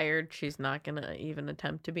so tired, she's not gonna even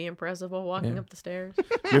attempt to be impressive while walking Yeah. up the stairs.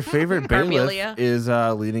 Your favorite Carmelia? bailiff is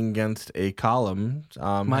leaning against a column.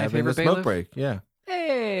 My having favorite a smoke bailiff? break. Yeah.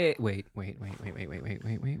 Hey, wait. Let's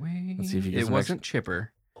see if you can It some wasn't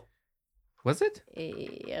Chipper. Was it?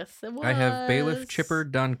 Yes, it was. I have Bailiff Chipper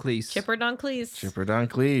Doncleese. Chipper Doncleese. Chipper Don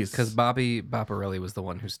Cleese. Because Bobby Bopparelli was the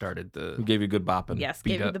one who started who the gave you good bopping. Yes,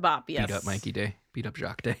 beat gave you up- the bop. Yes. beat up Mikey Day, beat up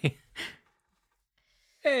Jacques Day.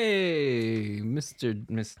 Hey,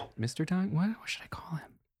 Mr. Don. What should I call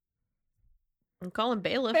him? I'm calling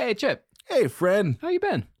bailiff. Hey, Chip. Hey, friend. How you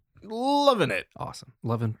been? Loving it. Awesome.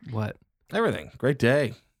 Loving what? Everything. Great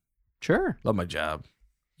day. Sure. Love my job.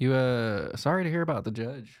 You sorry to hear about the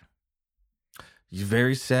judge. He's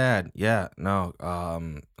very sad. Yeah. No.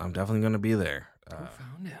 I'm definitely gonna be there. Who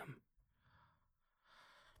found him?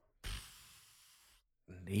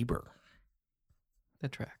 Neighbor.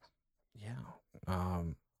 That tracks. Yeah.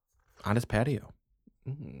 On his patio.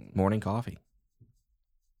 Mm. Morning coffee.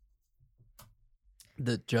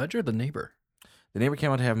 The judge or the neighbor? The neighbor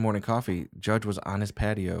came out to have morning coffee. Judge was on his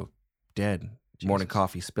patio, dead. Morning Jesus.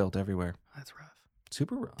 coffee spilt everywhere. That's rough.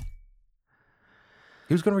 Super rough.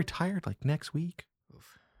 He was going to retire like next week.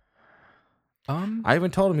 Oof. I even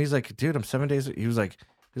told him, he's like, dude, I'm 7 days. He's like,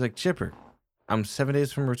 Chipper, I'm 7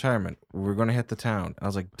 days from retirement. We're going to hit the town. I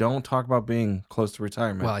was like, don't talk about being close to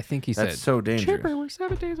retirement. Well, I think he That's said, so dangerous. Chipper, we're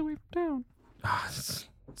 7 days away from town.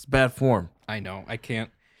 It's bad form. I know. I can't.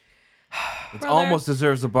 It Brother. almost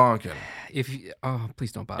deserves a bonking. If you, oh,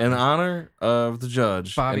 please don't bop In me. honor of the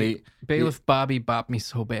judge. Bobby, Bailiff Bobby bopped me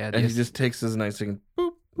so bad. And Yes. he just takes his nice thing,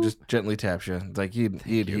 boop, just gently taps you. It's like you.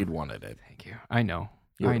 he'd wanted it. Thank you. I know.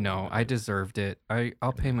 You I were- know. I deserved it.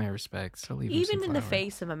 I'll pay my respects. I'll leave him Even some in the flower.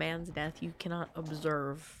 face of a man's death, you cannot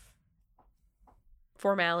observe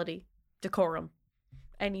formality, decorum,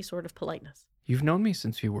 any sort of politeness. You've known me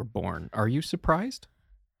since you were born. Are you surprised?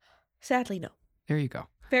 Sadly, no. There you go.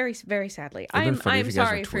 Very, very sadly. Would've been I'm funny if you guys were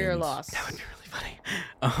sorry for your twins. loss. That would be really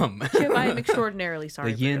funny. Chip, I am extraordinarily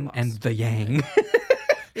sorry the for your yin loss. and the yang.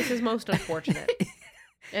 This is most unfortunate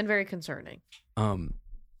and very concerning.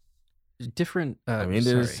 Different. I mean, it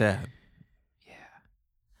sorry. is sad. Yeah.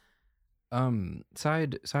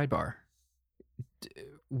 Sidebar.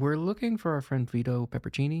 We're looking for our friend Vito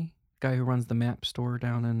Peppercini, guy who runs the map store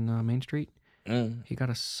down in Main Street. He got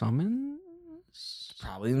a summons.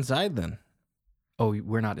 Probably inside then. Oh,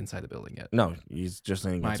 we're not inside the building yet. No, he's just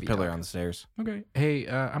leaning Might against a be pillar talking. on the stairs. Okay. Hey,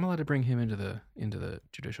 I'm allowed to bring him into the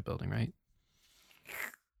judicial building, right?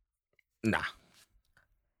 Nah.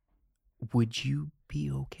 Would you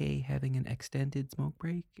be okay having an extended smoke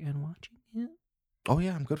break and watching him? Oh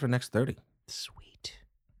yeah, I'm good for next 30. Sweet.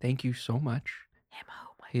 Thank you so much.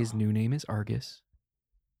 Oh my His God. new name is Argus.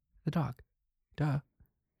 The dog. Duh.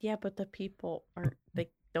 Yeah, but the people aren't. They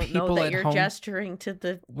don't know People that at you're home- gesturing to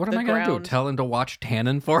the. What the am I going to do? ground. Tell him to watch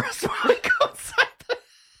Tannen for us while we go outside?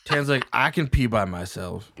 Tan's like, I can pee by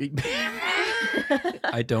myself.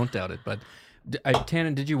 I don't doubt it, but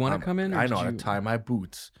Tannen, did you want to come in? Or I did know how to you- tie my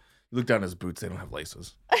boots. You look down his boots; they don't have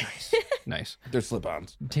laces. Nice. They're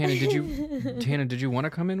slip-ons. Tannen, did you want to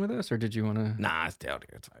come in with us, or did you want to? Nah, stay out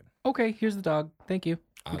here. It's fine. Okay, here's the dog. Thank you. You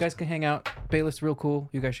Awesome. guys can hang out. Bailiff's real cool.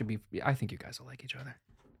 You guys should be. I think you guys will like each other.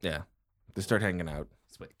 Yeah, they start hanging out.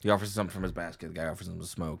 Sweet. He offers something from his basket. The guy offers him a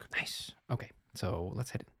smoke. Nice. Okay, so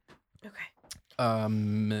let's hit it.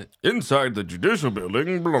 Okay. Inside the judicial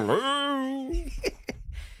building. Blah, blah.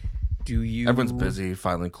 Do you? Everyone's busy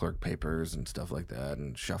filing clerk papers and stuff like that,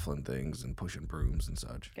 and shuffling things and pushing brooms and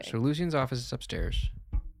such. Okay. So Lucian's office is upstairs.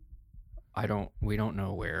 We don't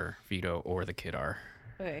know where Vito or the kid are.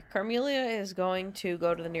 Okay. Carmelia is going to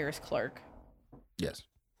go to the nearest clerk. Yes.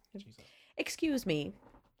 Excuse me.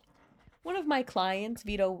 One of my clients,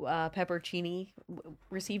 Vito Peppercini,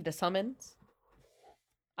 received a summons.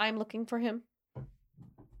 I'm looking for him.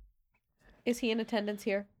 Is he in attendance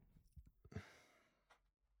here?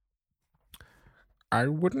 I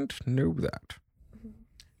wouldn't know that.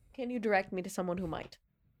 Can you direct me to someone who might?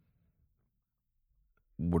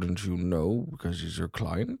 Wouldn't you know because he's your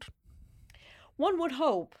client? One would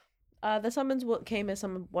hope. The summons came as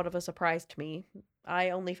somewhat of a surprise to me. I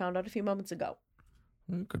only found out a few moments ago.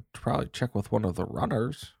 You could probably check with one of the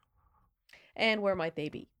runners And where might they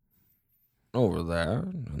be? over there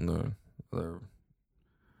in the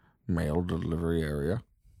mail delivery area,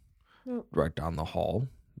 Oh. right down the hall.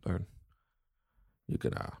 There, you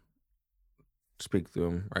can speak to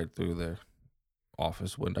them right through the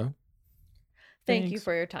office window. Thank you Thanks.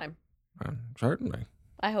 for your time. Certainly.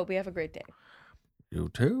 I hope you have a great day. You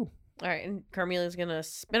too. All right, and Carmelia's gonna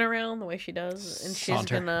spin around the way she does, and she's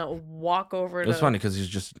Saunter. gonna walk over to. It's funny because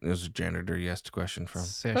it was a janitor you asked a question from.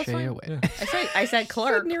 Sashay fine. away. I said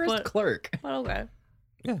clerk. The nearest but, clerk. but okay.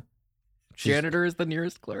 She's- Janitor is the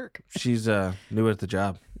nearest clerk. She's new at the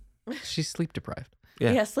job. She's sleep deprived.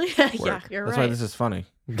 Yeah. Yes, yeah, Work. you're That's right. why this is funny.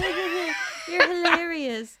 You're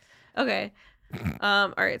hilarious. Okay.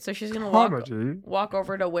 All right. So she's gonna walk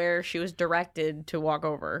over to where she was directed to walk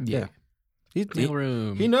over. Yeah. He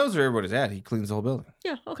Mailroom. knows where everybody's at. He cleans the whole building.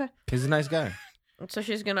 Yeah. Okay. He's a nice guy. So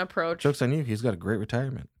she's gonna approach. Joke's on you. He's got a great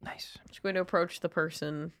retirement Nice. She's going to approach the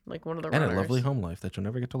person, like one of the and runners. a lovely home life that you'll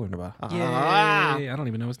never get to learn about. Yay. Ah! I don't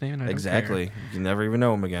even know his name. And I don't Exactly. care. You never even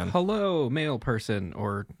know him again. Hello, male person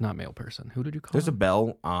or not male person. Who did you call? There's a him?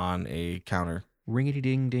 bell on a counter. Ringity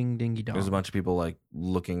ding ding dingy dong. There's a bunch of people like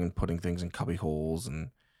looking and putting things in cubby holes and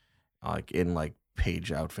like in like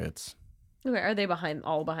page outfits. Okay. Are they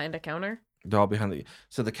all behind a counter? They're all behind the.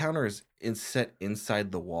 So the counter is set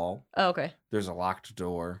inside the wall. Oh, okay. There's a locked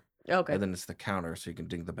door, Okay. and then it's the counter, so you can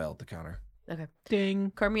ding the bell at the counter. Okay.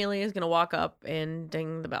 Ding. Carmelia is going to walk up and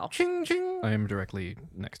ding the bell. Ching ching. I am directly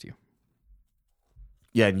next to you.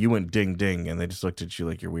 Yeah, and you went ding ding, and they just looked at you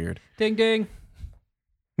like you're weird. Ding ding.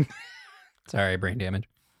 Sorry, brain damage.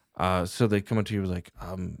 So they come up to you like,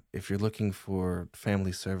 if you're looking for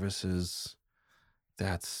family services,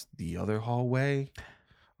 that's the other hallway.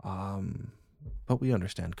 But we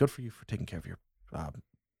understand. Good for you for taking care of your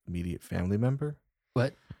immediate family member.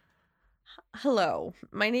 What? Hello.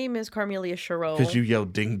 My name is Carmelia Charo. Because you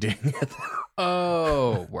yelled ding ding,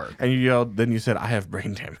 Oh, work. and you yelled. Then you said, "I have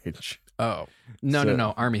brain damage." Oh. No, So-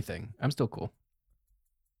 no. Army thing. I'm still cool.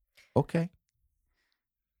 Okay.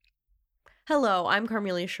 Hello, I'm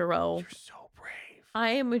Carmelia Charo. You're so brave. I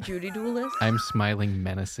am a Judy duelist. I'm smiling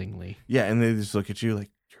menacingly. Yeah, and they just look at you like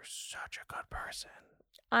you're such a good person.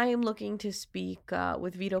 I am looking to speak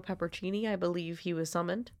with Vito Peppercini. I believe he was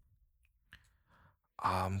summoned.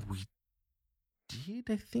 We did,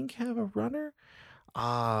 I think, have a runner.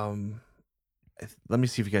 Let me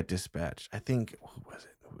see if you got dispatched. I think who was it?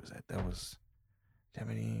 That was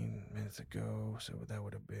 17 minutes ago. So that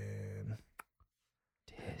would have been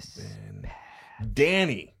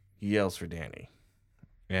Danny. He yells for Danny,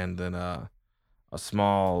 and then a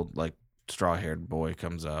small like straw-haired boy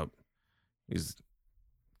comes up. He's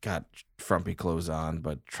got frumpy clothes on,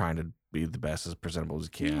 but trying to be the best as presentable as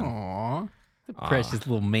he can. Aw. The precious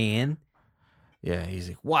little man. Yeah, he's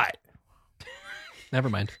like, "What? Never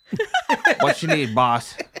mind. What you need,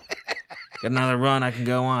 boss? Got another run I can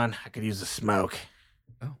go on. I could use a smoke."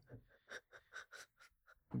 Oh.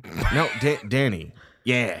 No, Danny.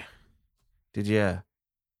 Yeah. Did you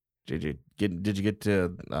get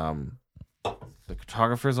to the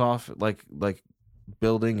photographer's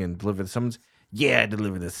building and deliver the summons? Yeah, I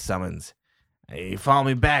delivered the summons. He followed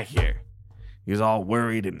me back here. He was all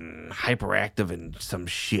worried and hyperactive and some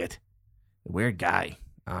shit. Weird guy.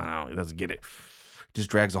 I don't know. He doesn't get it. Just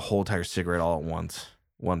drags a whole entire cigarette all at once.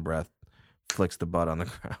 One breath. Flicks the butt on the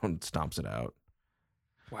ground. Stomps it out.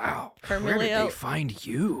 Wow. Carmelia- Where did they find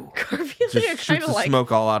you? Carmelia Just kind shoots of the like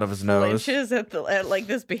smoke all out of his nose. flinches at like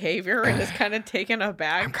this behavior and is kind of taken I'm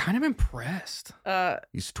aback. kind of impressed.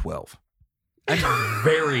 He's 12. I'm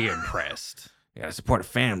very impressed. You gotta support a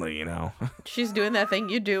family, you know. She's doing that thing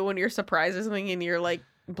you do when you're surprised or something and you're like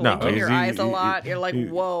blinking your eyes a lot. You're like,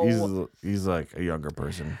 whoa. He's like a younger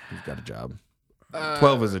person. He's got a job.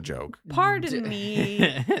 12 is a joke. Pardon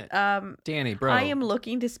me. Danny, bro. I am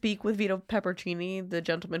looking to speak with Vito Peppercini, the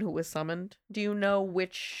gentleman who was summoned. Do you know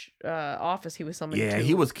which office he was summoned to? Yeah,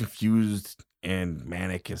 he was confused and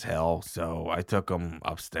manic as hell. So I took him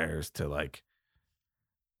upstairs to like,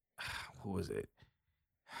 what was it?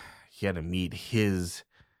 He had to meet his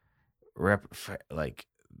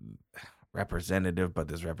representative, but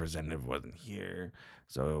this representative wasn't here.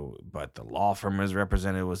 So, but the law firm his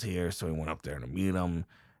representative was here, so we went up there to meet him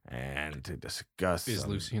and to discuss Is some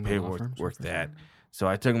Lucy in the law paperwork firm? work that. So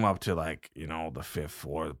I took him up to the 5th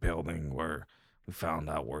floor of the building where we found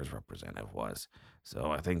out where his representative was.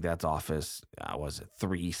 So I think that's office. Was it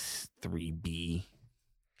 3B?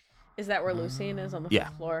 Is that where Lucien is on the Yeah.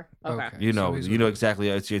 5th floor? Okay. Okay. You know, So he's you know with- exactly.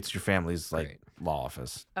 It's your family's Right. law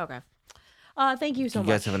office. Okay. Thank you so You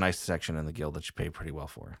much. guys have a nice section in the guild that you pay pretty well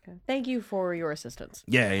for. Okay. Thank you for your assistance.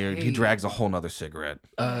 Yeah, Hey. he drags a whole nother cigarette.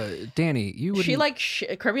 Danny, you wouldn't. She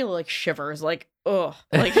Carmela shivers ugh.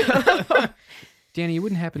 Danny, you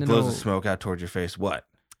wouldn't happen He to blows know. the smoke out towards your face. What?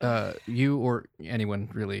 You or anyone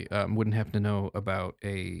really wouldn't happen to know about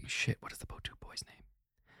a shit. What is the Botu boy's name?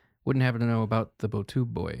 Wouldn't happen to know about the Botu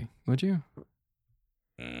boy, would you?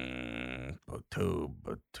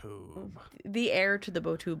 Botube. The heir to the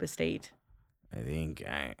Botube estate. I think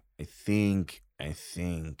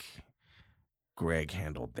Greg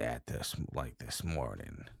handled that this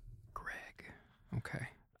morning. Greg. Okay.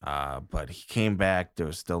 But he came back. There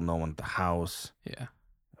was still no one at the house. Yeah.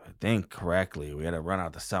 I think correctly. We had to run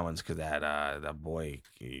out the summons because that boy,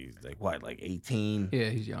 he's 18? Yeah,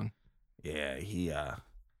 he's young. Yeah,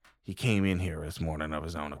 he came in here this morning of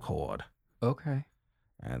his own accord. Okay.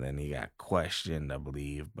 And then he got questioned, I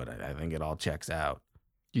believe, but I think it all checks out.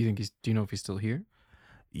 Do you know if he's still here?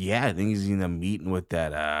 Yeah, I think he's in a meeting with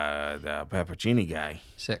that the Peppercini guy.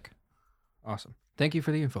 Sick. Awesome. Thank you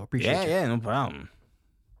for the info. Appreciate you. Yeah, no problem.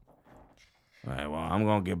 All right, well, I'm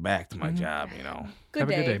gonna get back to my Mhm. job, Good Have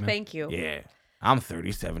a day. good day, man. Thank you. Yeah, I'm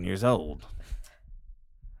 37 years old.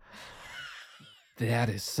 That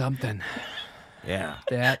is something. Yeah,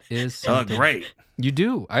 That is I look something. great. You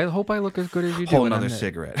do. I hope I look as good as you do. Whole and I'm another not-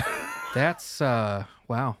 cigarette. That's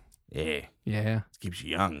wow. Yeah, Yeah. keeps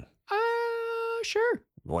you young. Sure.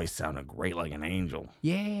 Voice sounded great like an angel.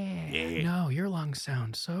 Yeah. Yeah. No, your lungs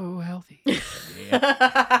sound so healthy.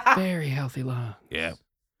 Yeah, Very healthy lungs. yeah.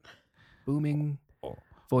 Booming Oh,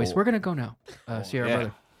 voice. oh. We're gonna go now. See our Yeah.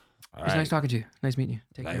 brother. All It was right. nice talking to you. Nice meeting you.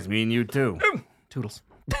 Take Nice care. meeting you too. Toodles.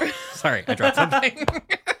 Sorry, I dropped something.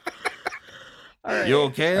 All right. You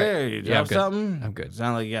okay there? You Yeah, I'm dropped good. something? I'm good.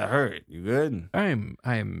 Sound like you got hurt. You good? I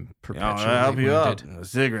am perpetually I'll help you up. wounded. A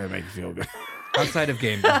cigarette make you feel good. Outside of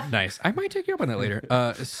game, nice. I might take you up on that later.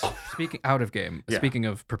 Speaking out of game, Yeah. speaking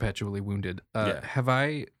of perpetually wounded, Yeah. have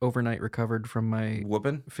I overnight recovered from my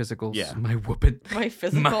Whooping? physicals? Yeah. My whooping, My my,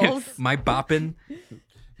 physicals. my bopping,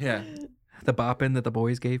 Yeah. the bopping that the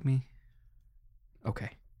boys gave me.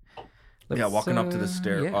 Okay. Yeah, walking up to the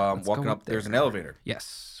stair. yeah, let's Walking go up, there's there. an elevator.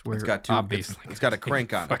 Yes, we're It's got two. obviously It's got a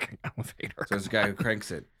crank on it. fucking elevator. So there's a guy who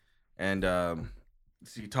cranks it, and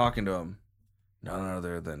see talking to him, none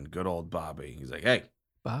other than good old Bobby. He's like, "Hey,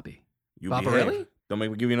 Bobby. you Barbarelli? behave. Don't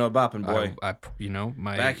make me give you no bopping, boy.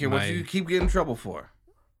 My Back here, what my- you keep getting in trouble for?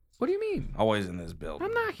 What do you mean? Always in this building.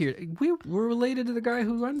 I'm not here. We're related to the guy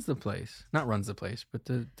who runs the place. Not runs the place, but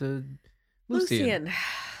the Lucien Lucien.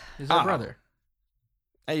 is our Oh. brother,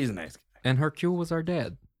 Hey, he's a nice guy. and Hercule was our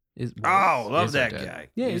dad. Oh, love is our that dad. guy.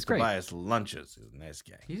 Yeah, he he's used to great. buy us lunches. He's a nice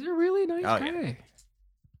guy. He's a really nice Oh, guy. yeah.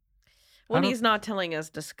 When don't- he's not telling us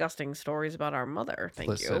disgusting stories about our mother.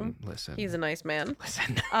 Thank you. Listen. He's a nice man.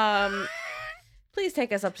 listen. Please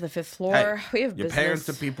take us up to the 5th floor. We have Your business. parents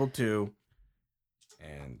are people too,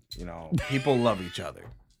 and people love each other.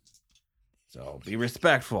 So be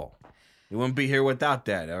respectful. You wouldn't be here without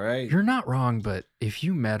that. All right. You're not wrong, but if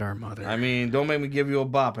you met our mother, I mean, don't make me give you a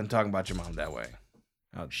bop and talk about your mom that way.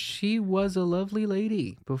 she was a lovely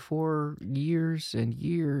lady before years and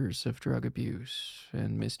years of drug abuse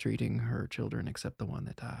and mistreating her children, except the one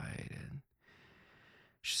that died. And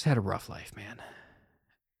she's had a rough life, man.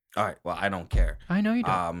 All right. Well, I don't care. I know you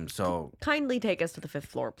don't. So Kindly take us to the 5th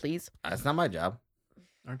floor, please. that's not my job.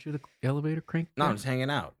 Aren't you the elevator crank? No, I'm guy? just hanging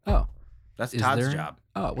out. Oh, That's is Todd's there- job,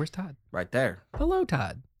 Oh, where's Todd? right there. Hello,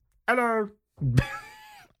 Todd. Hello.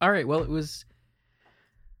 All right. Well, it was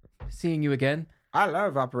seeing you again. I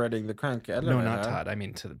love operating the crank elevator. No, not Todd. I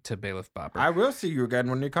mean to Bailiff Bopper. I will see you again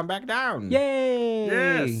when you come back down. Yay!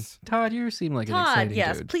 Yes. Todd, you seem like an Todd, exciting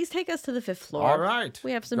yes. dude. Please take us to the 5th floor. All right.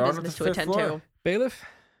 We have some Going business the to fifth attend floor. to. Bailiff,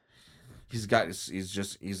 He's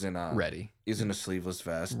in a ready, a sleeveless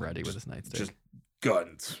vest. ready with his nightstick. Just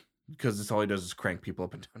guns. Because that's all he does is crank people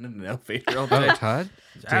up and down in an elevator all Oh, day. Todd.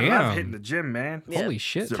 I love damn. hitting the gym, man. Yeah. Holy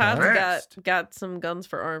shit, It's a Todd. Todd's Best. got some guns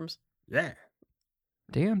for arms. Yeah.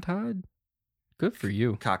 Damn, Todd. Good for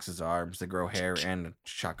you. Cocks his arms, they grow hair, and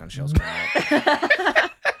shotgun shells come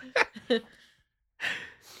out.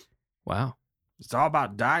 Wow. It's all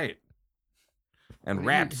about diet. And What do you-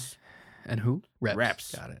 reps. And who? Reps.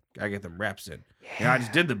 Reps. Got it. Gotta get them reps in. Yeah, I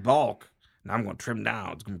just did the bulk. Now I'm going to trim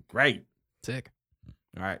down. It's going to be great. Sick.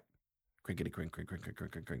 All right. Crinkety crink, crink, crink, crink,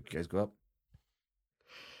 crink, crink, crink. You guys go up.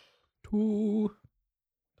 To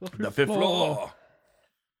The fifth floor.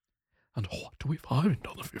 And what do we find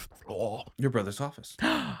on the 5th floor? Your brother's office.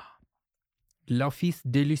 L'office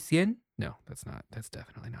de Lucien? No, that's not. That's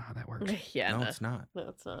definitely not how that works. Yeah, No, it's not. no,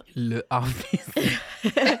 it's not. Le office.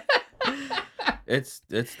 It's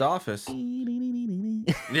the office.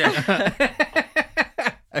 Yeah.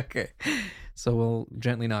 Okay. So we'll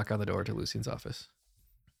gently knock on the door to Lucien's office.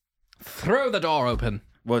 Throw the door open.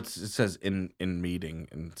 Well, it says in meeting,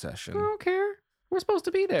 in session. I don't care. We're supposed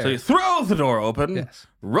to be there. So you throw the door open, Yes.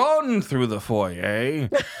 run through the foyer,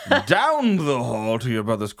 down the hall to your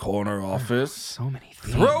brother's corner office, So many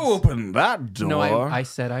things. throw open that door. No, I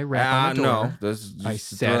said I rap on the door. No, this I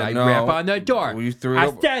just said I no. rap on the door. You threw it I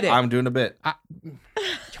open. said it. I'm doing a bit.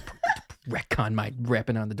 Retcon my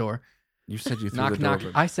rapping on the door. You said you threw Knock, the door knock.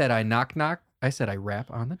 open. I said I knock, knock. I said I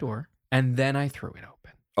rap on the door, and then I threw it open.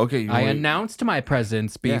 Okay, you I only- announced my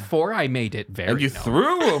presence Yeah. before I made it very and you known.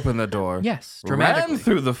 threw open the door. Yes, dramatically. Ran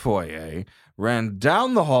through the foyer, ran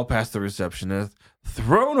down the hall past the receptionist,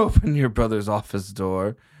 thrown open your brother's office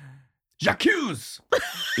door. J'accuse!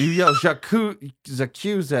 You yell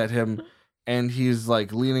J'accuse at him, and he's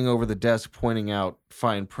like leaning over the desk, pointing out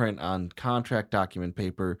fine print on contract document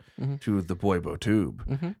paper Mhm. to the Boibo tube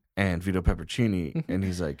Mhm. and Vito Peppercini, Mhm. and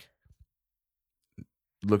he's like,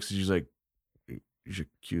 looks at you, he's like,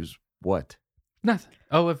 J'accuse what? Nothing.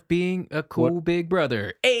 Oh, of being a cool What? big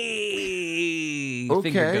brother. Hey!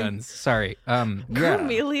 Finger Okay. guns. Sorry. Yeah.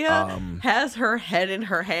 Carmelia has her head in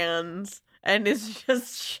her hands and is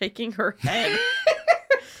just shaking her head.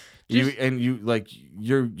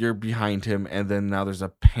 You're behind him, and then now there's a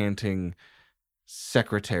panting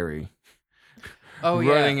secretary Oh,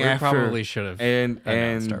 yeah. running We after- probably should have and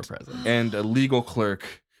announced our presence. and a legal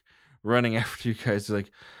clerk running after you guys. They're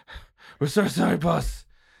like, we're so sorry, boss.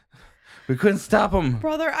 We couldn't stop them.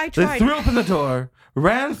 Brother, I They tried. threw open the door,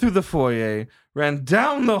 ran through the foyer, ran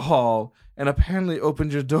down the hall, and apparently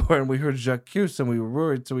opened your door. And we heard J'accuse, and we were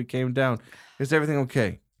worried, so we came down. Is everything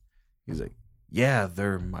okay? He's like, yeah,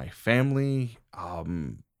 they're my family.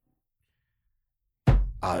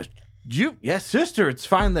 Yes, sister, it's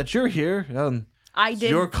fine that you're here. I It's did.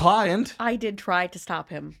 your client. I did try to stop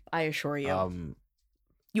him. I assure you.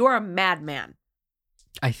 – You're a madman.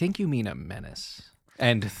 I think you mean a menace.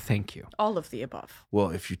 And thank you. All of the above. Well,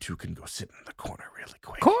 if you two can go sit in the corner really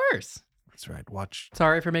quick. Of course. That's right. Watch.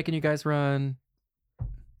 Sorry for making you guys run.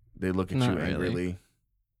 They look at Not you really. angrily.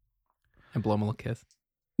 And blow him a little kiss.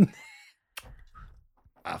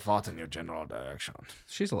 I fought in your general direction.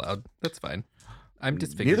 She's allowed. That's fine. I'm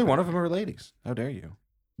disfigured. Neither one of them are ladies. How dare you?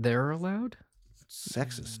 They're allowed?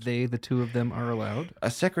 Sexist. They, the two of them, are allowed. A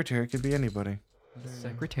secretary could be anybody. The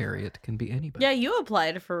secretariat can be anybody. Yeah, you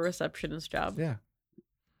applied for a receptionist job, Yeah.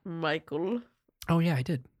 Michael. Oh, yeah, I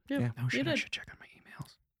did. Yeah. Oh, you shit, I did. should check on my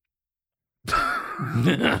emails.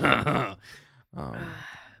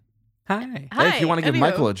 Hi. Hey, if you want to give anywho.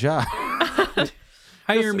 Michael a job,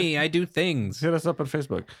 Hire me. I do things. hit us up on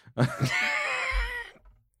Facebook.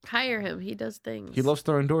 Hire him. He does things. He loves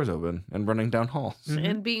throwing doors open and running down halls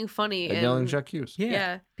and being funny and and yelling J'accuse. Yeah.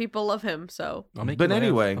 yeah, people love him. So I'll make But you laugh.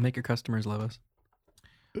 anyway. I'll make your customers love us.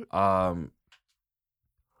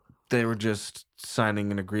 They were just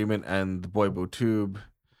signing an agreement, and the Boibo tube.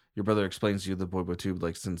 Your brother explains to you the Boibo tube,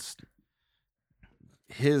 like, since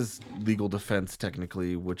his legal defense,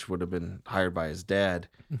 technically, which would have been hired by his dad,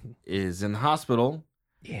 Mhm. is in the hospital.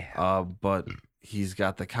 Yeah. But he's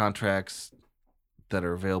got the contracts that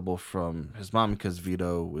are available from his mom because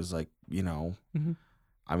Vito was like, Mhm.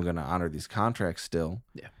 I'm going to honor these contracts still.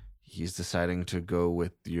 Yeah. He's deciding to go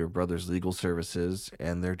with your brother's legal services,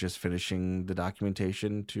 and they're just finishing the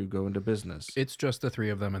documentation to go into business. It's just the three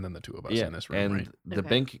of them and then the two of us in this room, and right? the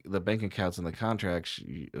Okay. bank accounts and the contracts,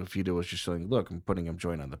 Vito was just showing, look, I'm putting him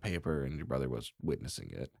joint on the paper, and your brother was witnessing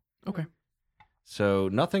it. Okay. So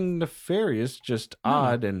nothing nefarious, just No.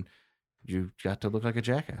 odd, and you got to look like a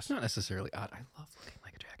jackass. It's not necessarily odd. I love looking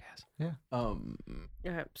like a jackass. Yeah.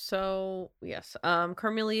 okay, so yes,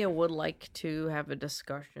 Carmelia would like to have a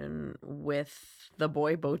discussion with the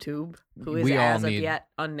boy Botube, who is We all as of need- yet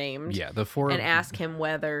unnamed, Yeah, the four. and ask him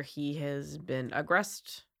whether he has been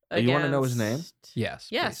aggressed. You wanna know his name? against- Yes.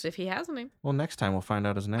 Yes, if he has a name. Well, next time we'll find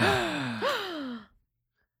out his name.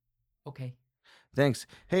 Okay. Thanks.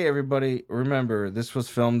 Hey, everybody. Remember, this was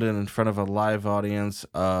filmed in front of a live audience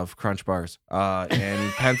of Crunch Bars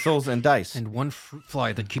and pencils and dice. And one fruit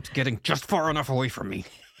fly that keeps getting just far enough away from me.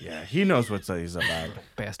 Yeah, he knows what he's about.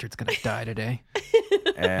 Bastard's gonna die today.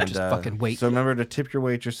 And Just fucking wait. So remember to tip your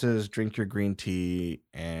waitresses, drink your green tea,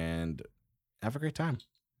 and have a great time.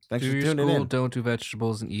 Thanks Do for your tuning school, in. don't do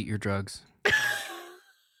vegetables, and eat your drugs.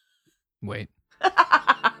 Wait.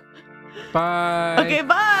 Bye. Okay,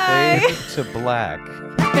 bye. Fade to black.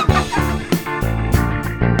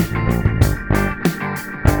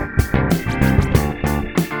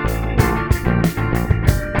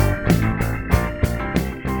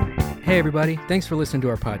 Hey everybody, thanks for listening to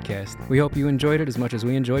our podcast. We hope you enjoyed it as much as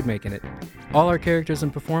we enjoyed making it. All our characters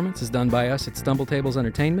and performance is done by us at Stumble Tables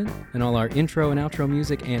Entertainment, and all our intro and outro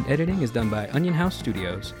music and editing is done by Onion House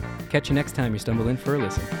Studios. Catch you next time you stumble in for a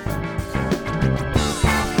listen.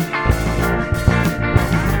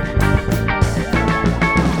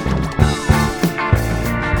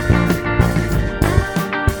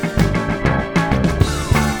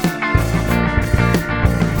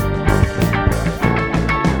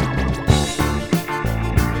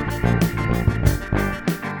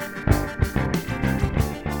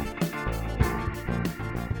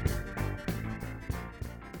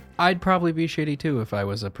 I'd probably be shitty too if I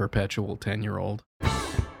was a perpetual 10-year-old.